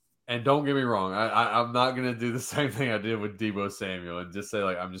Brown. And don't get me wrong, I'm not going to do the same thing I did with Deebo Samuel and just say,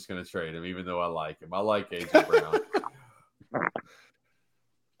 I'm just going to trade him, even though I like him. I like A.J. Brown.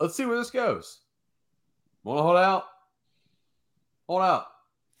 Let's see where this goes. Want to hold out? Hold out.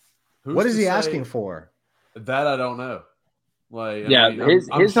 What is to he say? asking for? That I don't know. Like, Yeah, I mean, his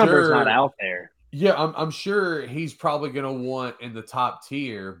number's not out there. Yeah, I'm sure he's probably going to want in the top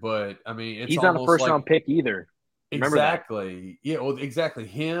tier, but I mean, it's He's not a almost first like round pick either. Remember exactly. Yeah, well, exactly.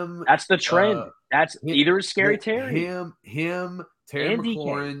 Him. that's the trend. That's Him, either Scary Terry Terry and DK.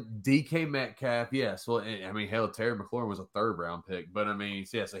 McLaurin, DK Metcalf. Yes. Well, I mean, hell, Terry McLaurin was a 3rd round pick, but I mean,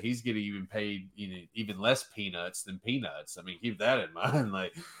 yeah, so he's getting even paid, even less peanuts than peanuts. I mean, keep that in mind.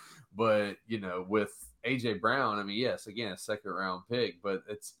 Like, but with AJ Brown, I mean, yes, again, a 2nd round pick, but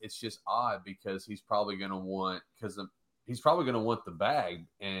it's just odd because he's probably going to want the bag,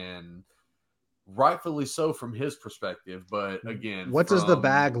 and rightfully so from his perspective. But again, what does the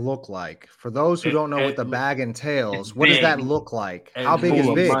bag look like? For those who don't know what the bag entails, what does that look like? How big is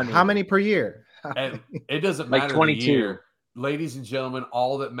big? Money. How many per year? And it doesn't Like matter 22. the year. Ladies and gentlemen,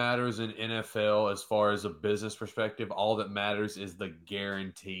 all that matters in NFL as far as a business perspective, all that matters is the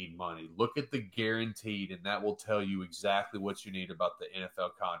guaranteed money. Look at the guaranteed, and that will tell you exactly what you need about the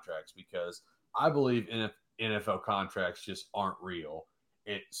NFL contracts, because I believe NFL contracts just aren't real.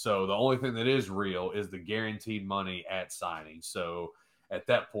 So the only thing that is real is the guaranteed money at signing. So at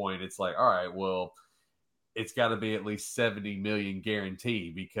that point, it's like, all right, well, it's got to be at least 70 million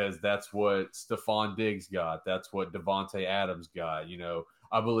guaranteed, because that's what Stephon Diggs got. That's what Devontae Adams got.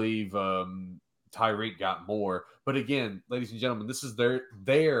 I believe Tyreek got more. But again, ladies and gentlemen, this is their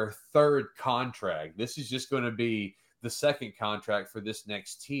 3rd contract. This is just going to be the 2nd contract for this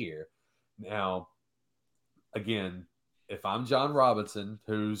next tier. Now, again, if I'm John Robinson,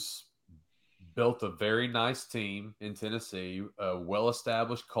 who's built a very nice team in Tennessee, a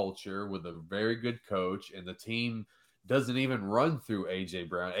well-established culture with a very good coach, and the team doesn't even run through A.J.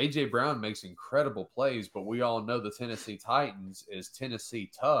 Brown. A.J. Brown makes incredible plays, but we all know the Tennessee Titans is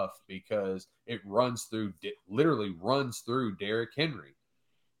Tennessee tough because it literally runs through Derrick Henry.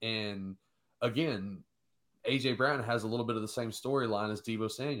 And again, A.J. Brown has a little bit of the same storyline as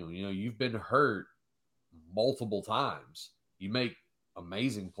Deebo Samuel. You've been hurt multiple times. You make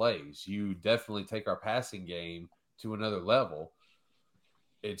amazing plays. You definitely take our passing game to another level.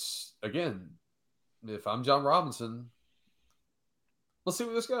 It's, again, if I'm John Robinson, let's see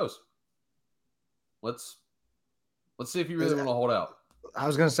where this goes. Let's see if you really want to hold out. I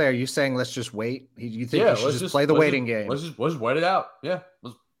was going to say, are you saying let's just wait? You think you should just play the waiting game? Let's just wait it out. Yeah,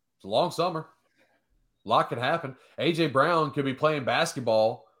 it's a long summer. A lot could happen. A.J. Brown could be playing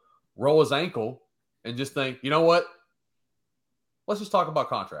basketball, roll his ankle, and just think, you know what? Let's just talk about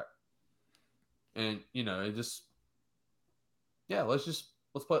contract. And, let's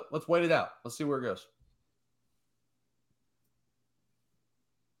wait it out. Let's see where it goes.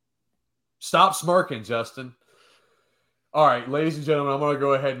 Stop smirking, Justin. All right, ladies and gentlemen, I'm going to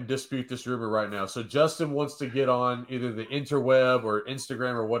go ahead and dispute this rumor right now. So Justin wants to get on either the interweb or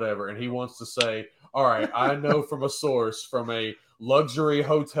Instagram or whatever, and he wants to say, all right, I know from a source, from a luxury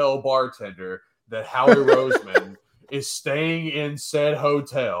hotel bartender, that Howie Roseman is staying in said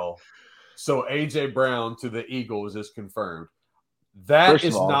hotel. So A.J. Brown to the Eagles is confirmed. That's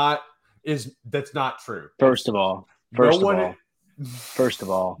not true. First of all, there's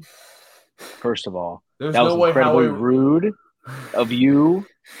no way incredibly rude of you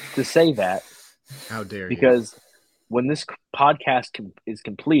to say that. How dare you? Because when this podcast is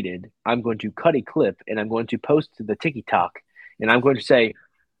completed, I'm going to cut a clip and I'm going to post to the TikTok, and I'm going to say,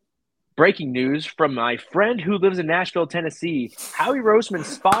 breaking news from my friend who lives in Nashville, Tennessee. Howie Roseman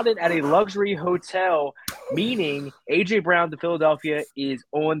spotted at a luxury hotel, meaning A.J. Brown to Philadelphia is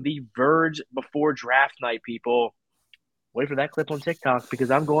on the verge before draft night, people. Wait for that clip on TikTok because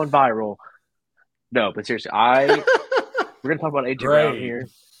I'm going viral. No, but seriously, we're going to talk about A.J. Brown here.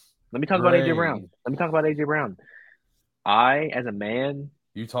 Let me talk about A.J. Brown. I, as a man,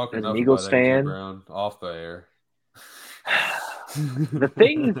 you talking as an Eagles fan, Brown off the air. the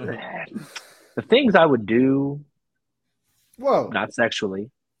things I would do. Whoa! Not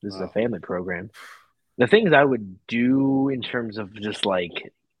sexually. This is a family program. The things I would do in terms of just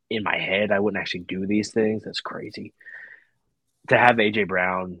like in my head, I wouldn't actually do these things. That's crazy. To have A.J.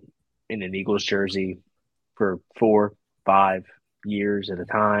 Brown in an Eagles jersey for 4-5 years at a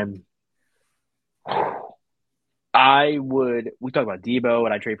time. We talk about Debo,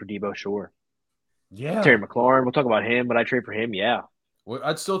 and I trade for Debo, sure. Yeah. Terry McLaurin, we'll talk about him, but I trade for him, yeah. Well,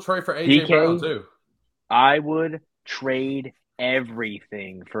 I'd still trade for A.J. Brown, too. I would trade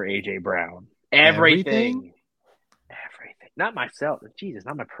everything for A.J. Brown. Everything. Not myself. Jesus,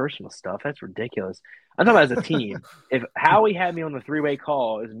 not my personal stuff. That's ridiculous. I'm talking about as a team. If Howie had me on the three-way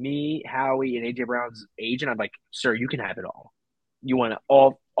call, it was me, Howie, and A.J. Brown's agent, I'm like, sir, you can have it all. You want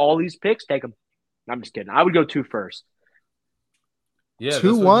all these picks? Take them. I'm just kidding. I would go 2 first. Yeah,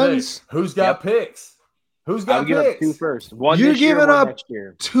 2 ones. Who's got picks? Who's got give up 2 picks? first. One You're this year, giving one up next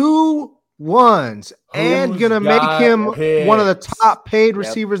year. 2 ones and Who's gonna make got him one of the picks? top paid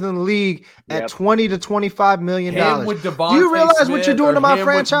receivers in the league at $20 to $25 million. Him with Do you Devontae realize what you're Smith doing or to my him with-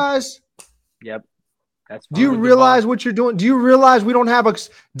 franchise? Yep. That's Do you fine. realize what you're doing? Do you realize we don't have a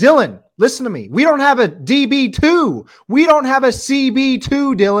Dylan? Listen to me. We don't have a DB2. We don't have a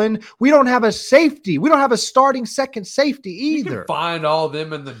CB2, Dylan. We don't have a safety. We don't have a starting second safety You either. can find all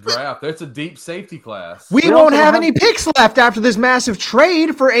them in the draft. That's a deep safety class. We won't have any picks left after this massive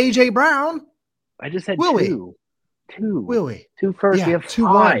trade for AJ Brown. I just said Will 2. 2. Will we? 2 first. Yeah, we have 2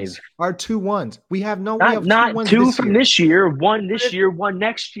 5. ones. Our 2 ones. We have no. Not, we have not 2 ones 2 this from year. this year. 1 this year. 1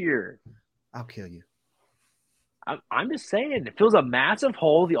 next year. I'll kill you. I'm just saying, it fills a massive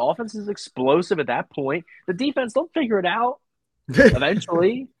hole. The offense is explosive at that point. The defense, they'll figure it out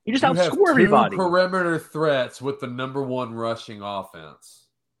eventually. You just outscore everybody. 2 perimeter threats with the number 1 rushing offense.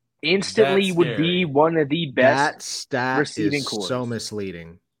 Instantly That's would scary. be one of the best. That stat receiving is cores. so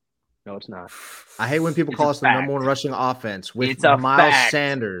misleading. No, it's not. I hate when people It's call a us the fact. number 1 rushing offense with It's a Miles fact.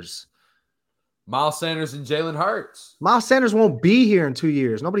 Sanders. Miles Sanders and Jalen Hurts. Miles Sanders won't be here in 2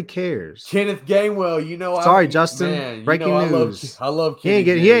 years. Nobody cares. Kenneth Gainwell, you know. Sorry, Justin. Breaking news. I love he ain't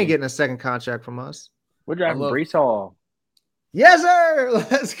getting a second contract from us. We're driving Brees Hall. Yes, sir.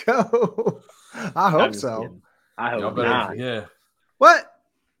 Let's go. I hope so. Kidding. I hope not. Yeah. What?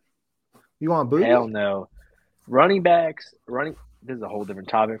 You want booty? Hell no. Running backs. This is a whole different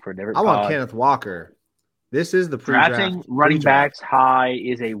topic for a different I want pod. Kenneth Walker. This is the pre-draft. Drafting running backs high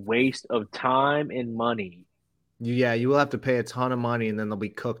is a waste of time and money. Yeah, you will have to pay a ton of money, and then they'll be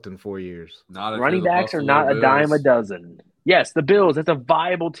cooked in 4 years. Running backs are not a dime a dozen. Yes, the Bills, that's a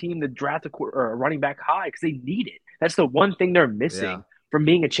viable team to draft a running back high because they need it. That's the one thing they're missing from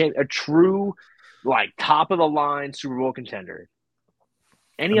being a true, like, top-of-the-line Super Bowl contender.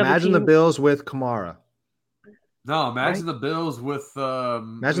 Imagine the Bills with Kamara. No, imagine the Bills with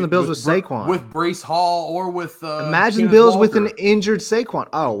imagine the Bills with Saquon. With Brees Hall or with imagine Kenneth Bills Walker. with an injured Saquon.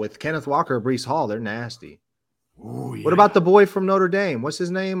 Oh, with Kenneth Walker or Brees Hall, they're nasty. Ooh, yeah. What about the boy from Notre Dame? What's his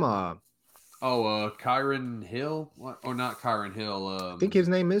name? Kyron Hill? What? Or not Kyron Hill. I think his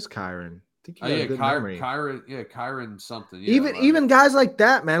name is Kyron. I think he has a good memory. Kyron something. Yeah, even guys like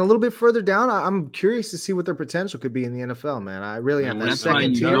that, man, a little bit further down, I'm curious to see what their potential could be in the NFL, man. I really am. That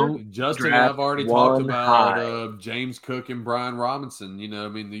second tier. Justin, I've already talked about James Cook and Brian Robinson. You know, I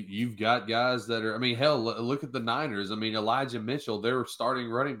mean, you've got guys that are. I mean, hell, look at the Niners. I mean, Elijah Mitchell, their starting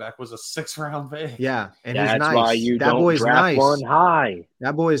running back was a 6th-round pick. Yeah, and that's he's nice. Why you that don't boy's draft nice. One high.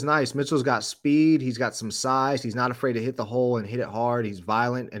 That boy is nice. Mitchell's got speed. He's got some size. He's not afraid to hit the hole and hit it hard. He's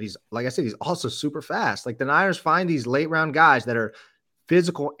violent, and he's, like I said, he's also super fast. Like, the Niners find these late round guys that are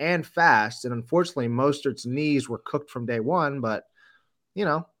physical and fast, and unfortunately, Mostert's knees were cooked from day one. But you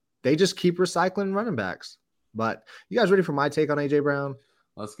know, they just keep recycling running backs. But you guys ready for my take on AJ Brown?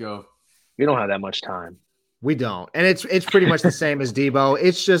 Let's go. We don't have that much time. We don't. And it's pretty much the same as Debo.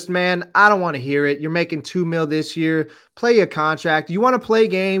 It's just, man, I don't want to hear it. You're making $2 million this year. Play a contract. You want to play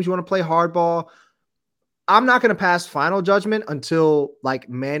games. You want to play hardball. I'm not going to pass final judgment until like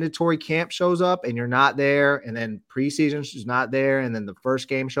mandatory camp shows up and you're not there. And then preseason is not there. And then the first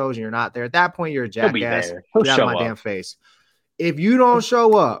game shows and you're not there. At that point, you're a jackass. He'll Get out of my damn face. If you don't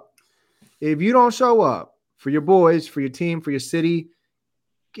show up for your boys, for your team, for your city,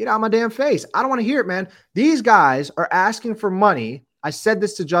 get out of my damn face. I don't want to hear it, man. These guys are asking for money. I said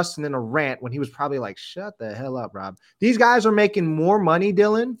this to Justin in a rant when he was probably like, shut the hell up, Rob. These guys are making more money,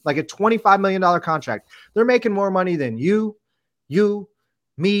 Dylan, like a $25 million contract. They're making more money than you,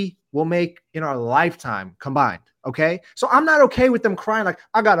 me will make in our lifetime combined, okay? So I'm not okay with them crying like,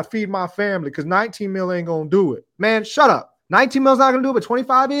 I got to feed my family because 19 mil ain't going to do it. Man, shut up. 19 mil's not going to do it, but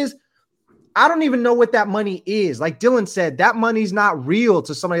 25 is? I don't even know what that money is. Like Dylan said, that money's not real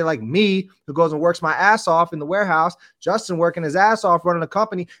to somebody like me who goes and works my ass off in the warehouse, Justin working his ass off running a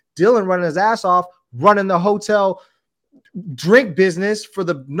company, Dylan running his ass off running the hotel drink business for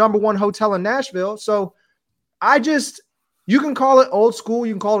the #1 hotel in Nashville. So you can call it old school.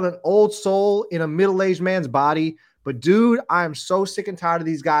 You can call it an old soul in a middle-aged man's body. But, dude, I am so sick and tired of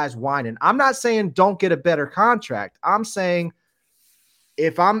these guys whining. I'm not saying don't get a better contract. I'm saying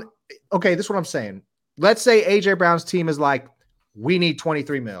okay, this is what I'm saying. Let's say AJ Brown's team is like, we need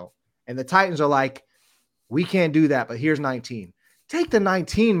 23 mil. And the Titans are like, we can't do that, but here's 19. Take the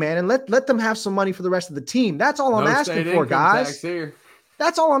 19, man, and let them have some money for the rest of the team. That's all I'm asking for, guys.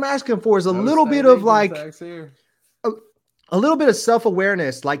 That's all I'm asking for is a little bit of like a little bit of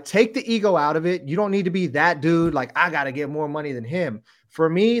self-awareness. Like, take the ego out of it. You don't need to be that dude. Like, I got to get more money than him. For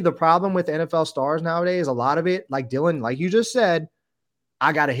me, the problem with NFL stars nowadays, a lot of it, like Dylan, like you just said,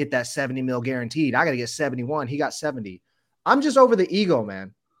 I got to hit that 70 mil guaranteed. I got to get 71. He got 70. I'm just over the ego,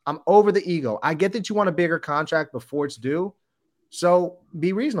 man. I'm over the ego. I get that you want a bigger contract before it's due. So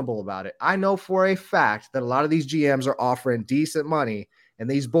be reasonable about it. I know for a fact that a lot of these GMs are offering decent money, and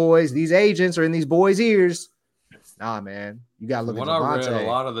these boys, these agents are in these boys' ears. Nah, man, you got to look at What I read, a Javonte.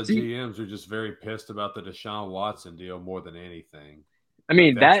 lot of the GMs are just very pissed about the Deshaun Watson deal more than anything. I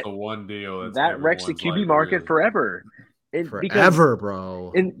mean, that's the one deal that wrecks the QB market really... forever. Forever,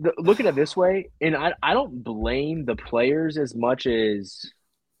 bro. Look at it this way, and I don't blame the players as much as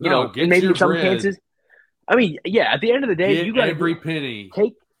and maybe in some cases. I mean, yeah, at the end of the day, you got every penny.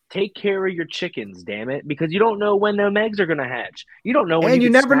 Take care of your chickens, damn it, because you don't know when them eggs are going to hatch. You don't know when and you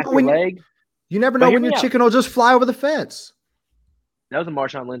never know when leg. You never know when your chicken will just fly over the fence. That was a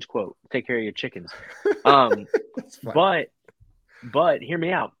Marshawn Lynch quote. Take care of your chickens. But hear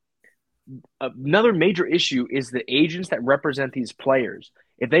me out. Another major issue is the agents that represent these players.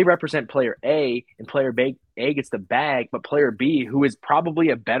 If they represent player A and player B, A gets the bag, but player B, who is probably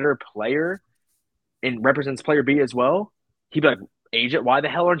a better player and represents player B as well, he'd be like, agent, why the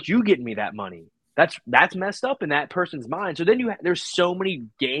hell aren't you getting me that money? That's messed up in that person's mind. So then there's so many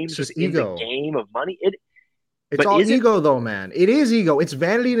games just in the game of money. It's all ego, though, man. It is ego. It's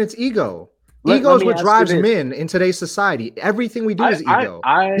vanity and it's ego. Ego is what drives men in today's society. Everything we do is ego.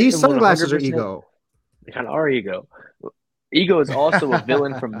 These sunglasses are ego. They kind of are ego. Ego is also a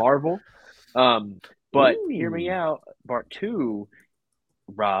villain from Marvel. But hear me out. Part 2,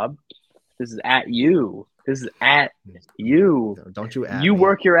 Rob. This is at you. This is at you. Don't you at You me.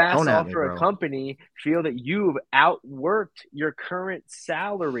 Work your ass Don't off for a company, feel that you've outworked your current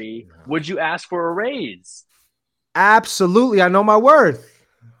salary. No. Would you ask for a raise? Absolutely. I know my worth.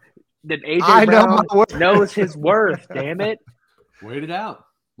 Then AJ Brown knows his worth, damn it. Wait it out.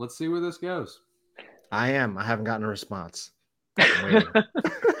 Let's see where this goes. I haven't gotten a response.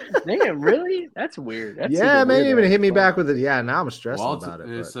 Damn, really? That's weird. That's man, even hit me back with it. Yeah, now I'm stressing about it.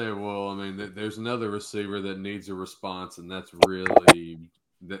 I mean, there's another receiver that needs a response, and that's really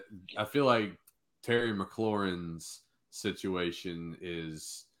that. I feel like Terry McLaurin's situation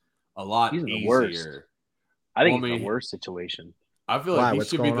is a lot easier. Worst. I think it's the worst situation. I feel like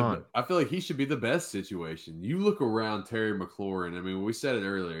I feel like he should be the best situation. You look around Terry McLaurin. I mean, we said it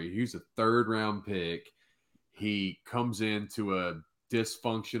earlier. He's a 3rd-round pick. He comes into a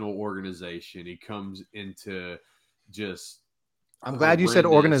dysfunctional organization. He comes into just. I'm glad you said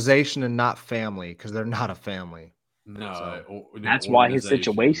organization and not family, because they're not a family. No, that's why his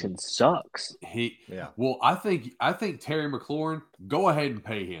situation sucks. Well, I think Terry McLaurin, go ahead and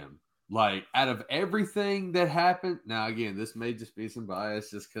pay him. Like, out of everything that happened, now again, this may just be some bias,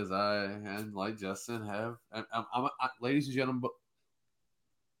 just because I and like Justin have, ladies and gentlemen, but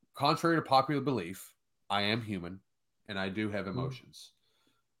contrary to popular belief, I am human, and I do have emotions.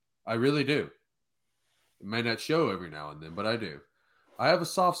 I really do. It may not show every now and then, but I do. I have a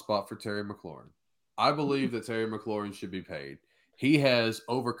soft spot for Terry McLaurin. I believe that Terry McLaurin should be paid. He has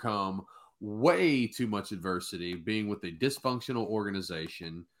overcome way too much adversity, being with a dysfunctional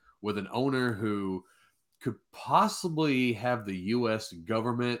organization, with an owner who could possibly have the U.S.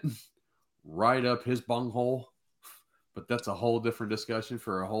 government right up his bunghole. But that's a whole different discussion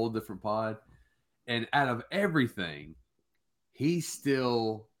for a whole different pod. And out of everything, he's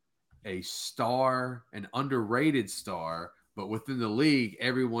still a star, an underrated star. But within the league,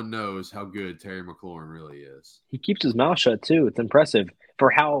 everyone knows how good Terry McLaurin really is. He keeps his mouth shut, too. It's impressive for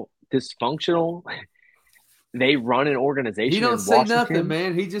how dysfunctional they run an organization. He don't say nothing,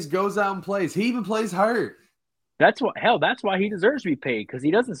 man. He just goes out and plays. He even plays hurt. That's why he deserves to be paid, because he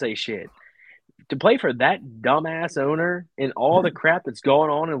doesn't say shit. To play for that dumbass owner and all the crap that's going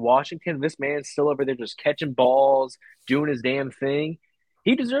on in Washington, this man's still over there just catching balls, doing his damn thing.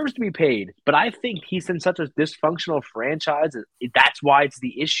 He deserves to be paid. But I think he's in such a dysfunctional franchise. That's why it's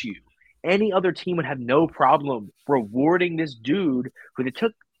the issue. Any other team would have no problem rewarding this dude who they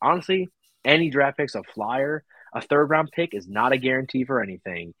took, honestly, any draft pick's a flyer. A 3rd-round pick is not a guarantee for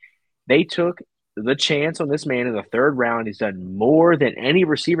anything. They took the chance on this man in the 3rd round. He's done more than any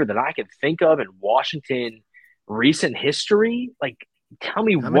receiver that I could think of in Washington recent history. Like, tell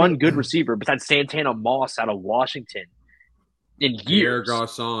me one good receiver besides Santana Moss out of Washington in years. Pierre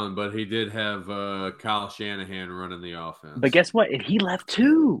Garçon, but he did have Kyle Shanahan running the offense. But guess what? And he left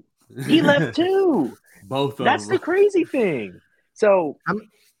too. He left too. Both of them. That's the crazy thing. So,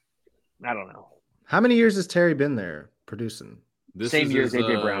 I don't know. How many years has Terry been there producing? Same year as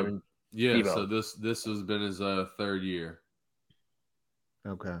AJ Brown. And yeah, Devo. So this has been his 3rd year.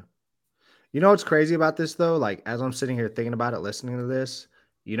 Okay. You know what's crazy about this, though? Like, as I'm sitting here thinking about it, listening to this,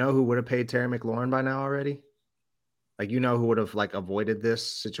 you know who would have paid Terry McLaurin by now already? Like, who would have like avoided this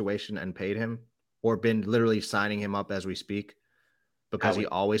situation and paid him or been literally signing him up as we speak? Because Howie. he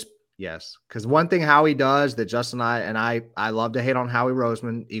always, yes. Because one thing Howie does that Justin and I love to hate on Howie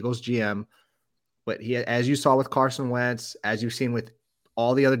Roseman, Eagles GM, but he, as you saw with Carson Wentz, as you've seen with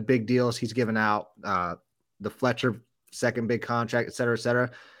all the other big deals he's given out, the Fletcher second big contract, et cetera,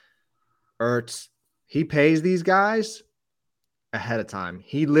 Ertz, he pays these guys ahead of time.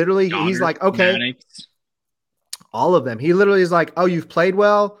 He's like, okay, Maddox. all of them. He literally is like, oh, you've played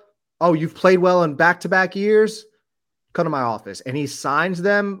well. Oh, you've played well in back-to-back years. Come to my office. And he signs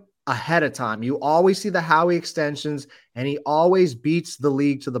them ahead of time. You always see the Howie extensions, and he always beats the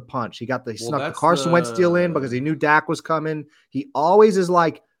league to the punch. He snuck the Carson Wentz deal in because he knew Dak was coming. He always is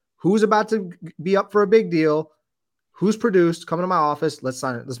like, who's about to be up for a big deal? Who's produced? Come to my office. Let's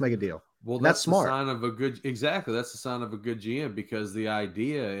sign it. Let's make a deal. Well, and that's smart. The sign of a good, exactly. That's the sign of a good GM, because the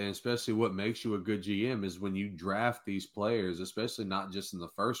idea, and especially what makes you a good GM, is when you draft these players, especially not just in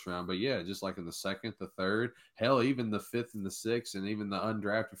the first round, but yeah, just like in the second, the third, hell, even the fifth and the sixth, and even the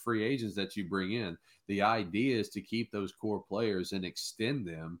undrafted free agents that you bring in. The idea is to keep those core players and extend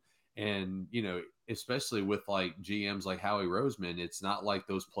them. And, especially with like GMs like Howie Roseman, it's not like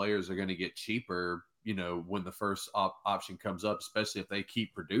those players are going to get cheaper, when the first option comes up, especially if they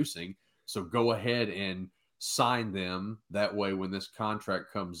keep producing. So go ahead and sign them. That way, when this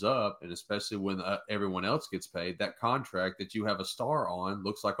contract comes up, and especially when everyone else gets paid, that contract that you have a star on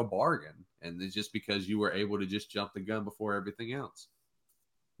looks like a bargain. And it's just because you were able to just jump the gun before everything else.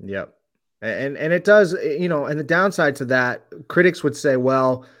 Yep. And it does, and the downside to that, critics would say,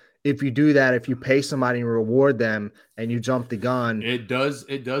 well, if you do that, if you pay somebody and reward them and you jump the gun, it does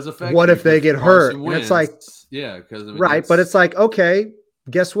affect. What if they get hurt? And it's like, yeah, because right. But it's like, okay,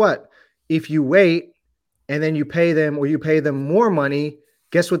 guess what? If you wait and then you pay them, or you pay them more money,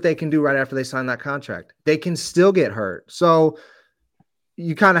 guess what they can do right after they sign that contract? They can still get hurt. So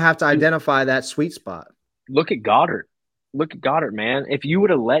you kind of have to identify that sweet spot. Look at Goddard. Man. If you would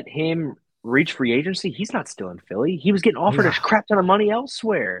have let him reach free agency, he's not still in Philly. He was getting offered a crap ton of money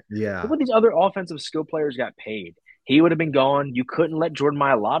elsewhere. Yeah. Look what these other offensive skill players got paid. He would have been gone. You couldn't let Jordan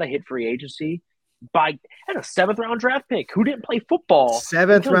Mailata hit free agency by a 7th-round draft pick who didn't play football.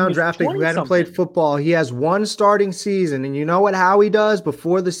 7th-round draft pick who hadn't played football. He has one starting season, and you know what Howie does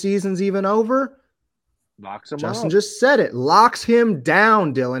before the season's even over? Locks him Justin up. just said it. Locks him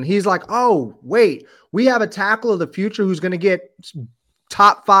down, Dylan. He's like, oh, wait, we have a tackle of the future who's going to get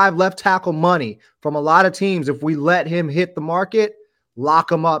top 5 left tackle money from a lot of teams. If we let him hit the market,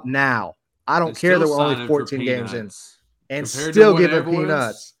 lock him up now. I don't care that we're only 14 games in. And still give him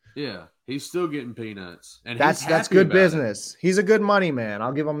peanuts. Yeah, he's still getting peanuts. And that's good business. He's a good money man.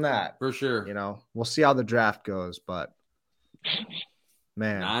 I'll give him that. For sure. We'll see how the draft goes, but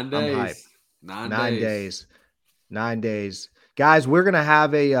man, 9 days. I'm hyped. 9 days. 9 days. Guys, we're going to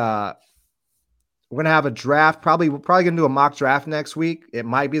have a draft. We're probably going to do a mock draft next week. It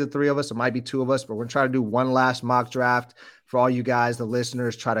might be the 3 of us, it might be 2 of us, but we're going to try to do one last mock draft for all you guys, the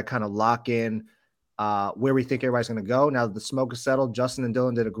listeners, try to kind of lock in where we think everybody's going to go. Now that the smoke is settled, Justin and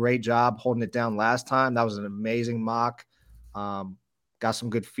Dylan did a great job holding it down last time. That was an amazing mock. Got some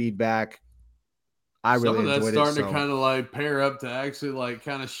good feedback. I really enjoyed it. Some of that's starting to kind of like pair up to actually like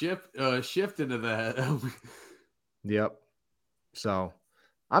kind of shift into that. Yep. So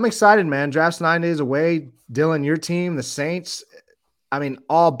I'm excited, man. Draft's 9 days away. Dylan, your team, the Saints, I mean,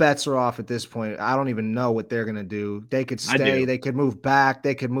 all bets are off at this point. I don't even know what they're going to do. They could stay. They could move back.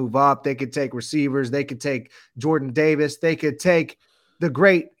 They could move up. They could take receivers. They could take Jordan Davis. They could take the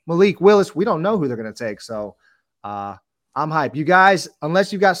great Malik Willis. We don't know who they're going to take. So I'm hyped. You guys,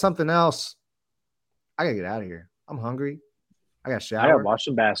 unless you got something else, I got to get out of here. I'm hungry. I got to shower. I got to watch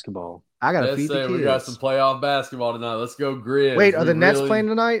some basketball. I got to feed the kids. We got some playoff basketball tonight. Let's go Grizz. Wait, are the Nets playing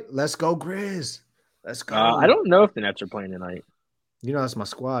tonight? Let's go Grizz. Let's go. I don't know if the Nets are playing tonight. That's my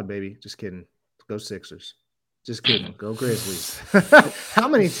squad, baby. Just kidding. Go Sixers. Just kidding. Go Grizzlies. How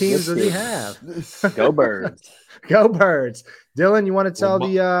many teams does he have? Go Birds. Go Birds. Dylan, you want to tell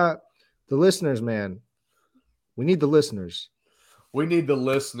the listeners, man? We need the listeners. We need the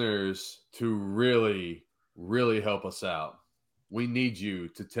listeners to really, really help us out. We need you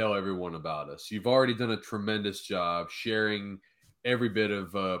to tell everyone about us. You've already done a tremendous job sharing every bit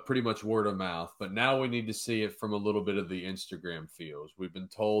of pretty much word of mouth, but now we need to see it from a little bit of the Instagram feels. We've been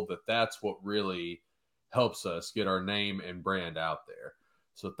told that that's what really helps us get our name and brand out there.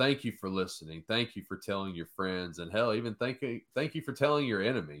 So thank you for listening. Thank you for telling your friends, and hell, even thank you for telling your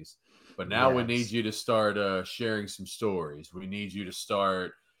enemies. But now we need you to start sharing some stories. We need you to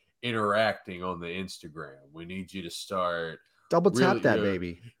start interacting on the Instagram. We need you to start Double tap really, that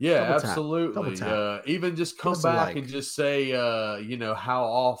baby. Yeah, Double absolutely. Tap. Double tap. Even just come back and just say, how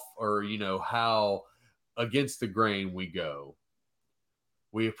off or how against the grain we go.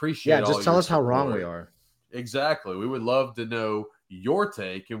 We appreciate. Yeah, just tell us how wrong we are. Exactly. We would love to know your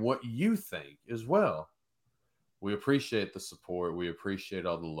take and what you think as well. We appreciate the support. We appreciate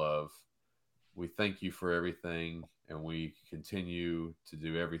all the love. We thank you for everything, and we continue to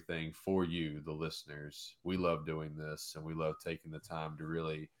do everything for you, the listeners. We love doing this, and we love taking the time to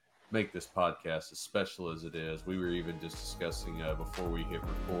really make this podcast as special as it is. We were even just discussing before we hit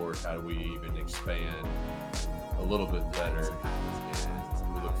record, how do we even expand a little bit better,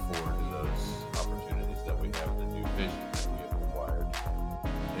 and we look forward to those opportunities that we have, the new vision that we have acquired.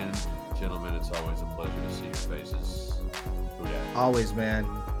 And gentlemen, it's always a pleasure to see your faces. Always, man.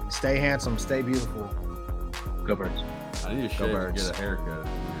 Stay handsome, stay beautiful. Go Birds. I need to shave and get a haircut.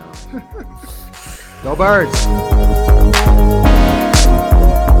 Go Birds.